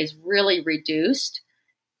recovery is really reduced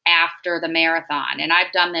after the marathon. And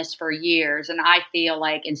I've done this for years. And I feel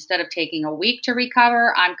like instead of taking a week to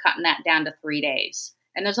recover, I'm cutting that down to 3 days.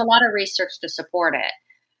 And there's a lot of research to support it.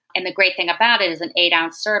 And the great thing about it is an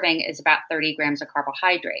 8-ounce serving is about 30 grams of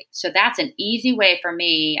carbohydrate. So that's an easy way for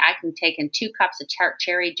me. I can take in 2 cups of tart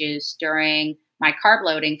cherry juice during my carb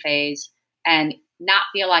loading phase and not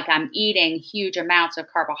feel like I'm eating huge amounts of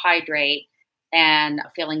carbohydrate and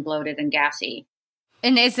feeling bloated and gassy.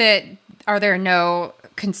 And are there no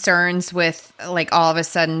concerns with like all of a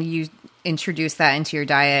sudden you introduce that into your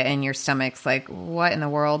diet and your stomach's like, what in the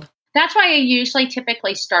world? That's why I usually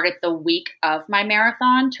typically start at the week of my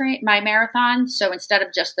marathon. So instead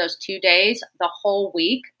of just those 2 days, the whole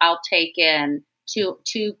week, I'll take in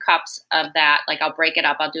two cups of that. Like I'll break it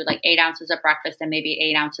up. I'll do like 8 ounces at breakfast and maybe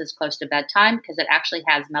 8 ounces close to bedtime because it actually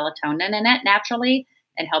has melatonin in it naturally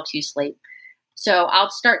and helps you sleep. So I'll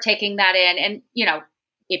start taking that in. And,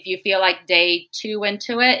 if you feel like day 2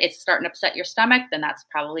 into it, it's starting to upset your stomach, then that's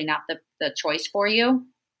probably not the choice for you.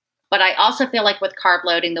 But I also feel like with carb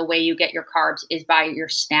loading, the way you get your carbs is by your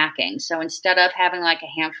snacking. So instead of having like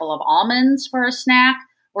a handful of almonds for a snack,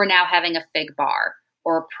 we're now having a fig bar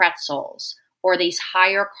or pretzels or these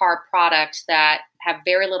higher carb products that have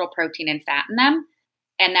very little protein and fat in them.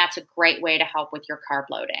 And that's a great way to help with your carb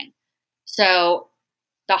loading. So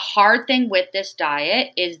the hard thing with this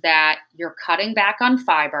diet is that you're cutting back on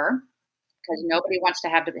fiber, because nobody wants to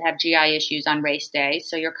have GI issues on race day.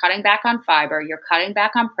 So you're cutting back on fiber, you're cutting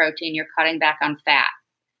back on protein, you're cutting back on fat.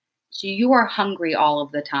 So you are hungry all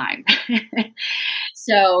of the time.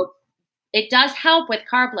 So it does help with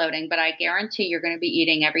carb loading, but I guarantee you're going to be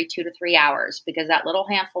eating every 2 to 3 hours, because that little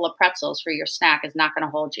handful of pretzels for your snack is not going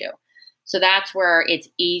to hold you. So that's where it's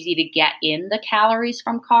easy to get in the calories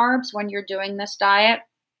from carbs when you're doing this diet.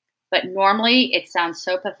 But normally it sounds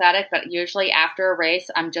so pathetic, but usually after a race,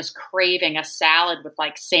 I'm just craving a salad with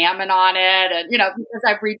like salmon on it. And, because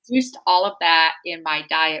I've reduced all of that in my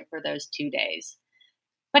diet for those 2 days.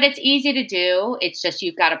 But it's easy to do. It's just,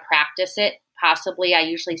 you've got to practice it. Possibly, I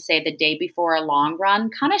usually say the day before a long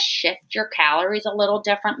run, kind of shift your calories a little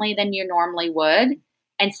differently than you normally would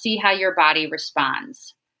and see how your body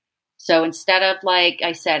responds. So instead of, like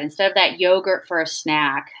I said, instead of that yogurt for a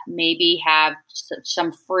snack, maybe have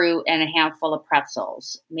some fruit and a handful of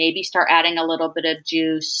pretzels. Maybe start adding a little bit of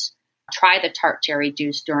juice. Try the tart cherry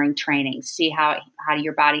juice during training. See how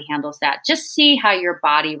your body handles that. Just see how your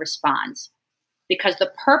body responds. Because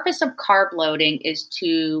the purpose of carb loading is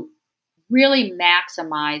to really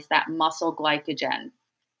maximize that muscle glycogen.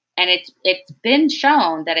 And it's been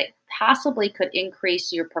shown that it possibly could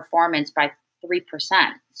increase your performance by 3%.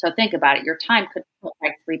 So think about it. Your time could go by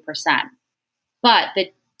 3%. But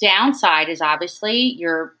the downside is obviously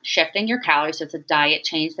you're shifting your calories. So it's a diet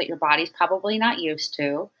change that your body's probably not used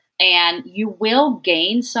to. And you will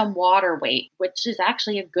gain some water weight, which is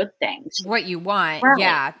actually a good thing. What you want. Right.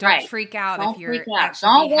 Yeah. Don't freak out if you're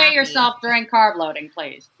Don't weigh yourself during carb loading,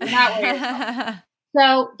 please. Do not weigh yourself.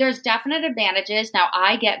 So there's definite advantages. Now,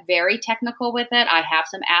 I get very technical with it. I have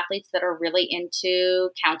some athletes that are really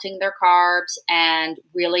into counting their carbs and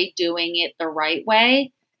really doing it the right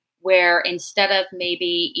way, where instead of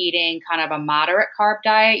maybe eating kind of a moderate carb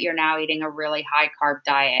diet, you're now eating a really high carb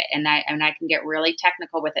diet. And I can get really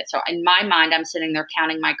technical with it. So in my mind, I'm sitting there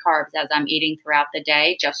counting my carbs as I'm eating throughout the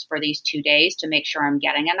day, just for these 2 days to make sure I'm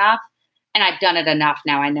getting enough. And I've done it enough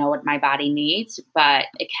now. I know what my body needs, but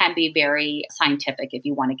it can be very scientific if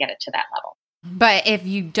you want to get it to that level. But if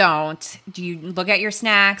you don't, do you look at your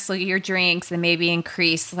snacks, look at your drinks, and maybe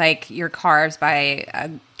increase like your carbs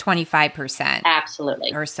by 25%?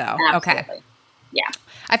 Absolutely. Or so. Absolutely. Okay. Yeah.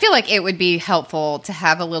 I feel like it would be helpful to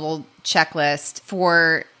have a little checklist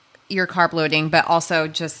for your carb loading, but also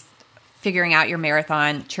just figuring out your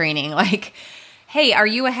marathon training. Like, hey, are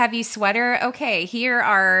you a heavy sweater? Okay, here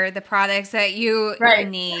are the products that you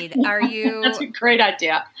need. Are you? That's a great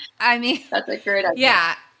idea. I mean, that's a great idea.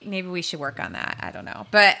 Yeah. Maybe we should work on that. I don't know.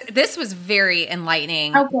 But this was very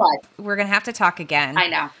enlightening. Oh, good. We're going to have to talk again. I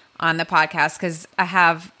know. On the podcast, because I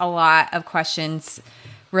have a lot of questions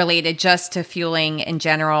related just to fueling in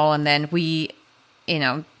general. And then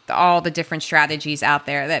all the different strategies out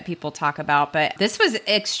there that people talk about. But this was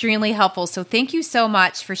extremely helpful. So thank you so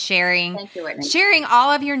much for sharing. Thank you, Whitney. Sharing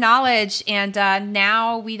all of your knowledge. And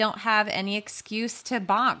now we don't have any excuse to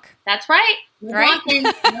bonk. That's right.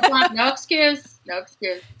 No excuse. No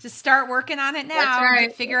excuse. Just start working on it now. That's right.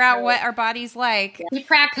 To figure out what our body's like. Yeah. Keep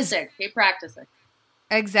practicing.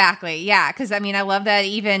 Exactly. Yeah. Because, I love that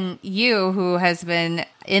even you, who has been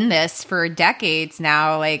in this for decades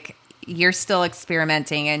now, like, you're still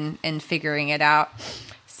experimenting and figuring it out.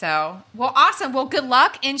 So, well, awesome. Well, good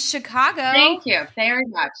luck in Chicago. Thank you very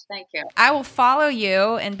much. Thank you. I will follow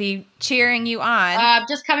you and be cheering you on. I'm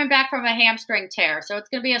just coming back from a hamstring tear, so it's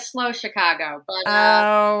going to be a slow Chicago. But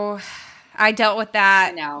I dealt with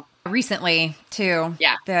that. I know. Recently, too.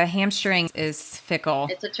 Yeah. The hamstring is fickle.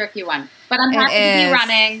 It's a tricky one. But I'm happy to be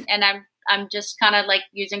running, and I'm just kind of like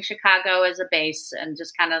using Chicago as a base and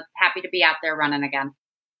just kind of happy to be out there running again.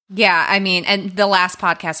 Yeah, and the last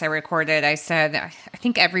podcast I recorded, I said, I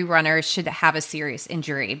think every runner should have a serious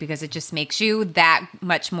injury because it just makes you that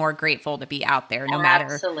much more grateful to be out there, no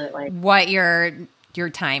matter what your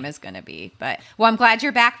time is going to be. But, well, I'm glad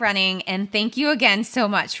you're back running, and thank you again so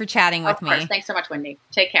much for chatting with me. Of course. Thanks so much, Wendy.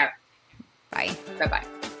 Take care. Bye. Bye-bye.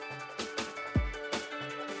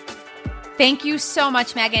 Thank you so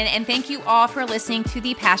much, Megan, and thank you all for listening to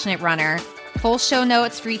The Passionate Runner. Full show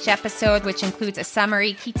notes for each episode, which includes a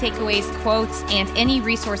summary, key takeaways, quotes, and any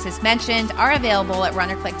resources mentioned, are available at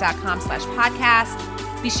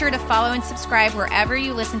runnerclick.com/podcast. Be sure to follow and subscribe wherever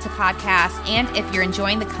you listen to podcasts. And if you're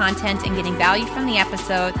enjoying the content and getting value from the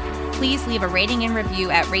episode, please leave a rating and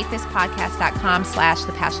review at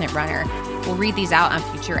ratethispodcast.com/thepassionaterunner. We'll read these out on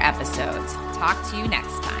future episodes. Talk to you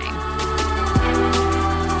next time.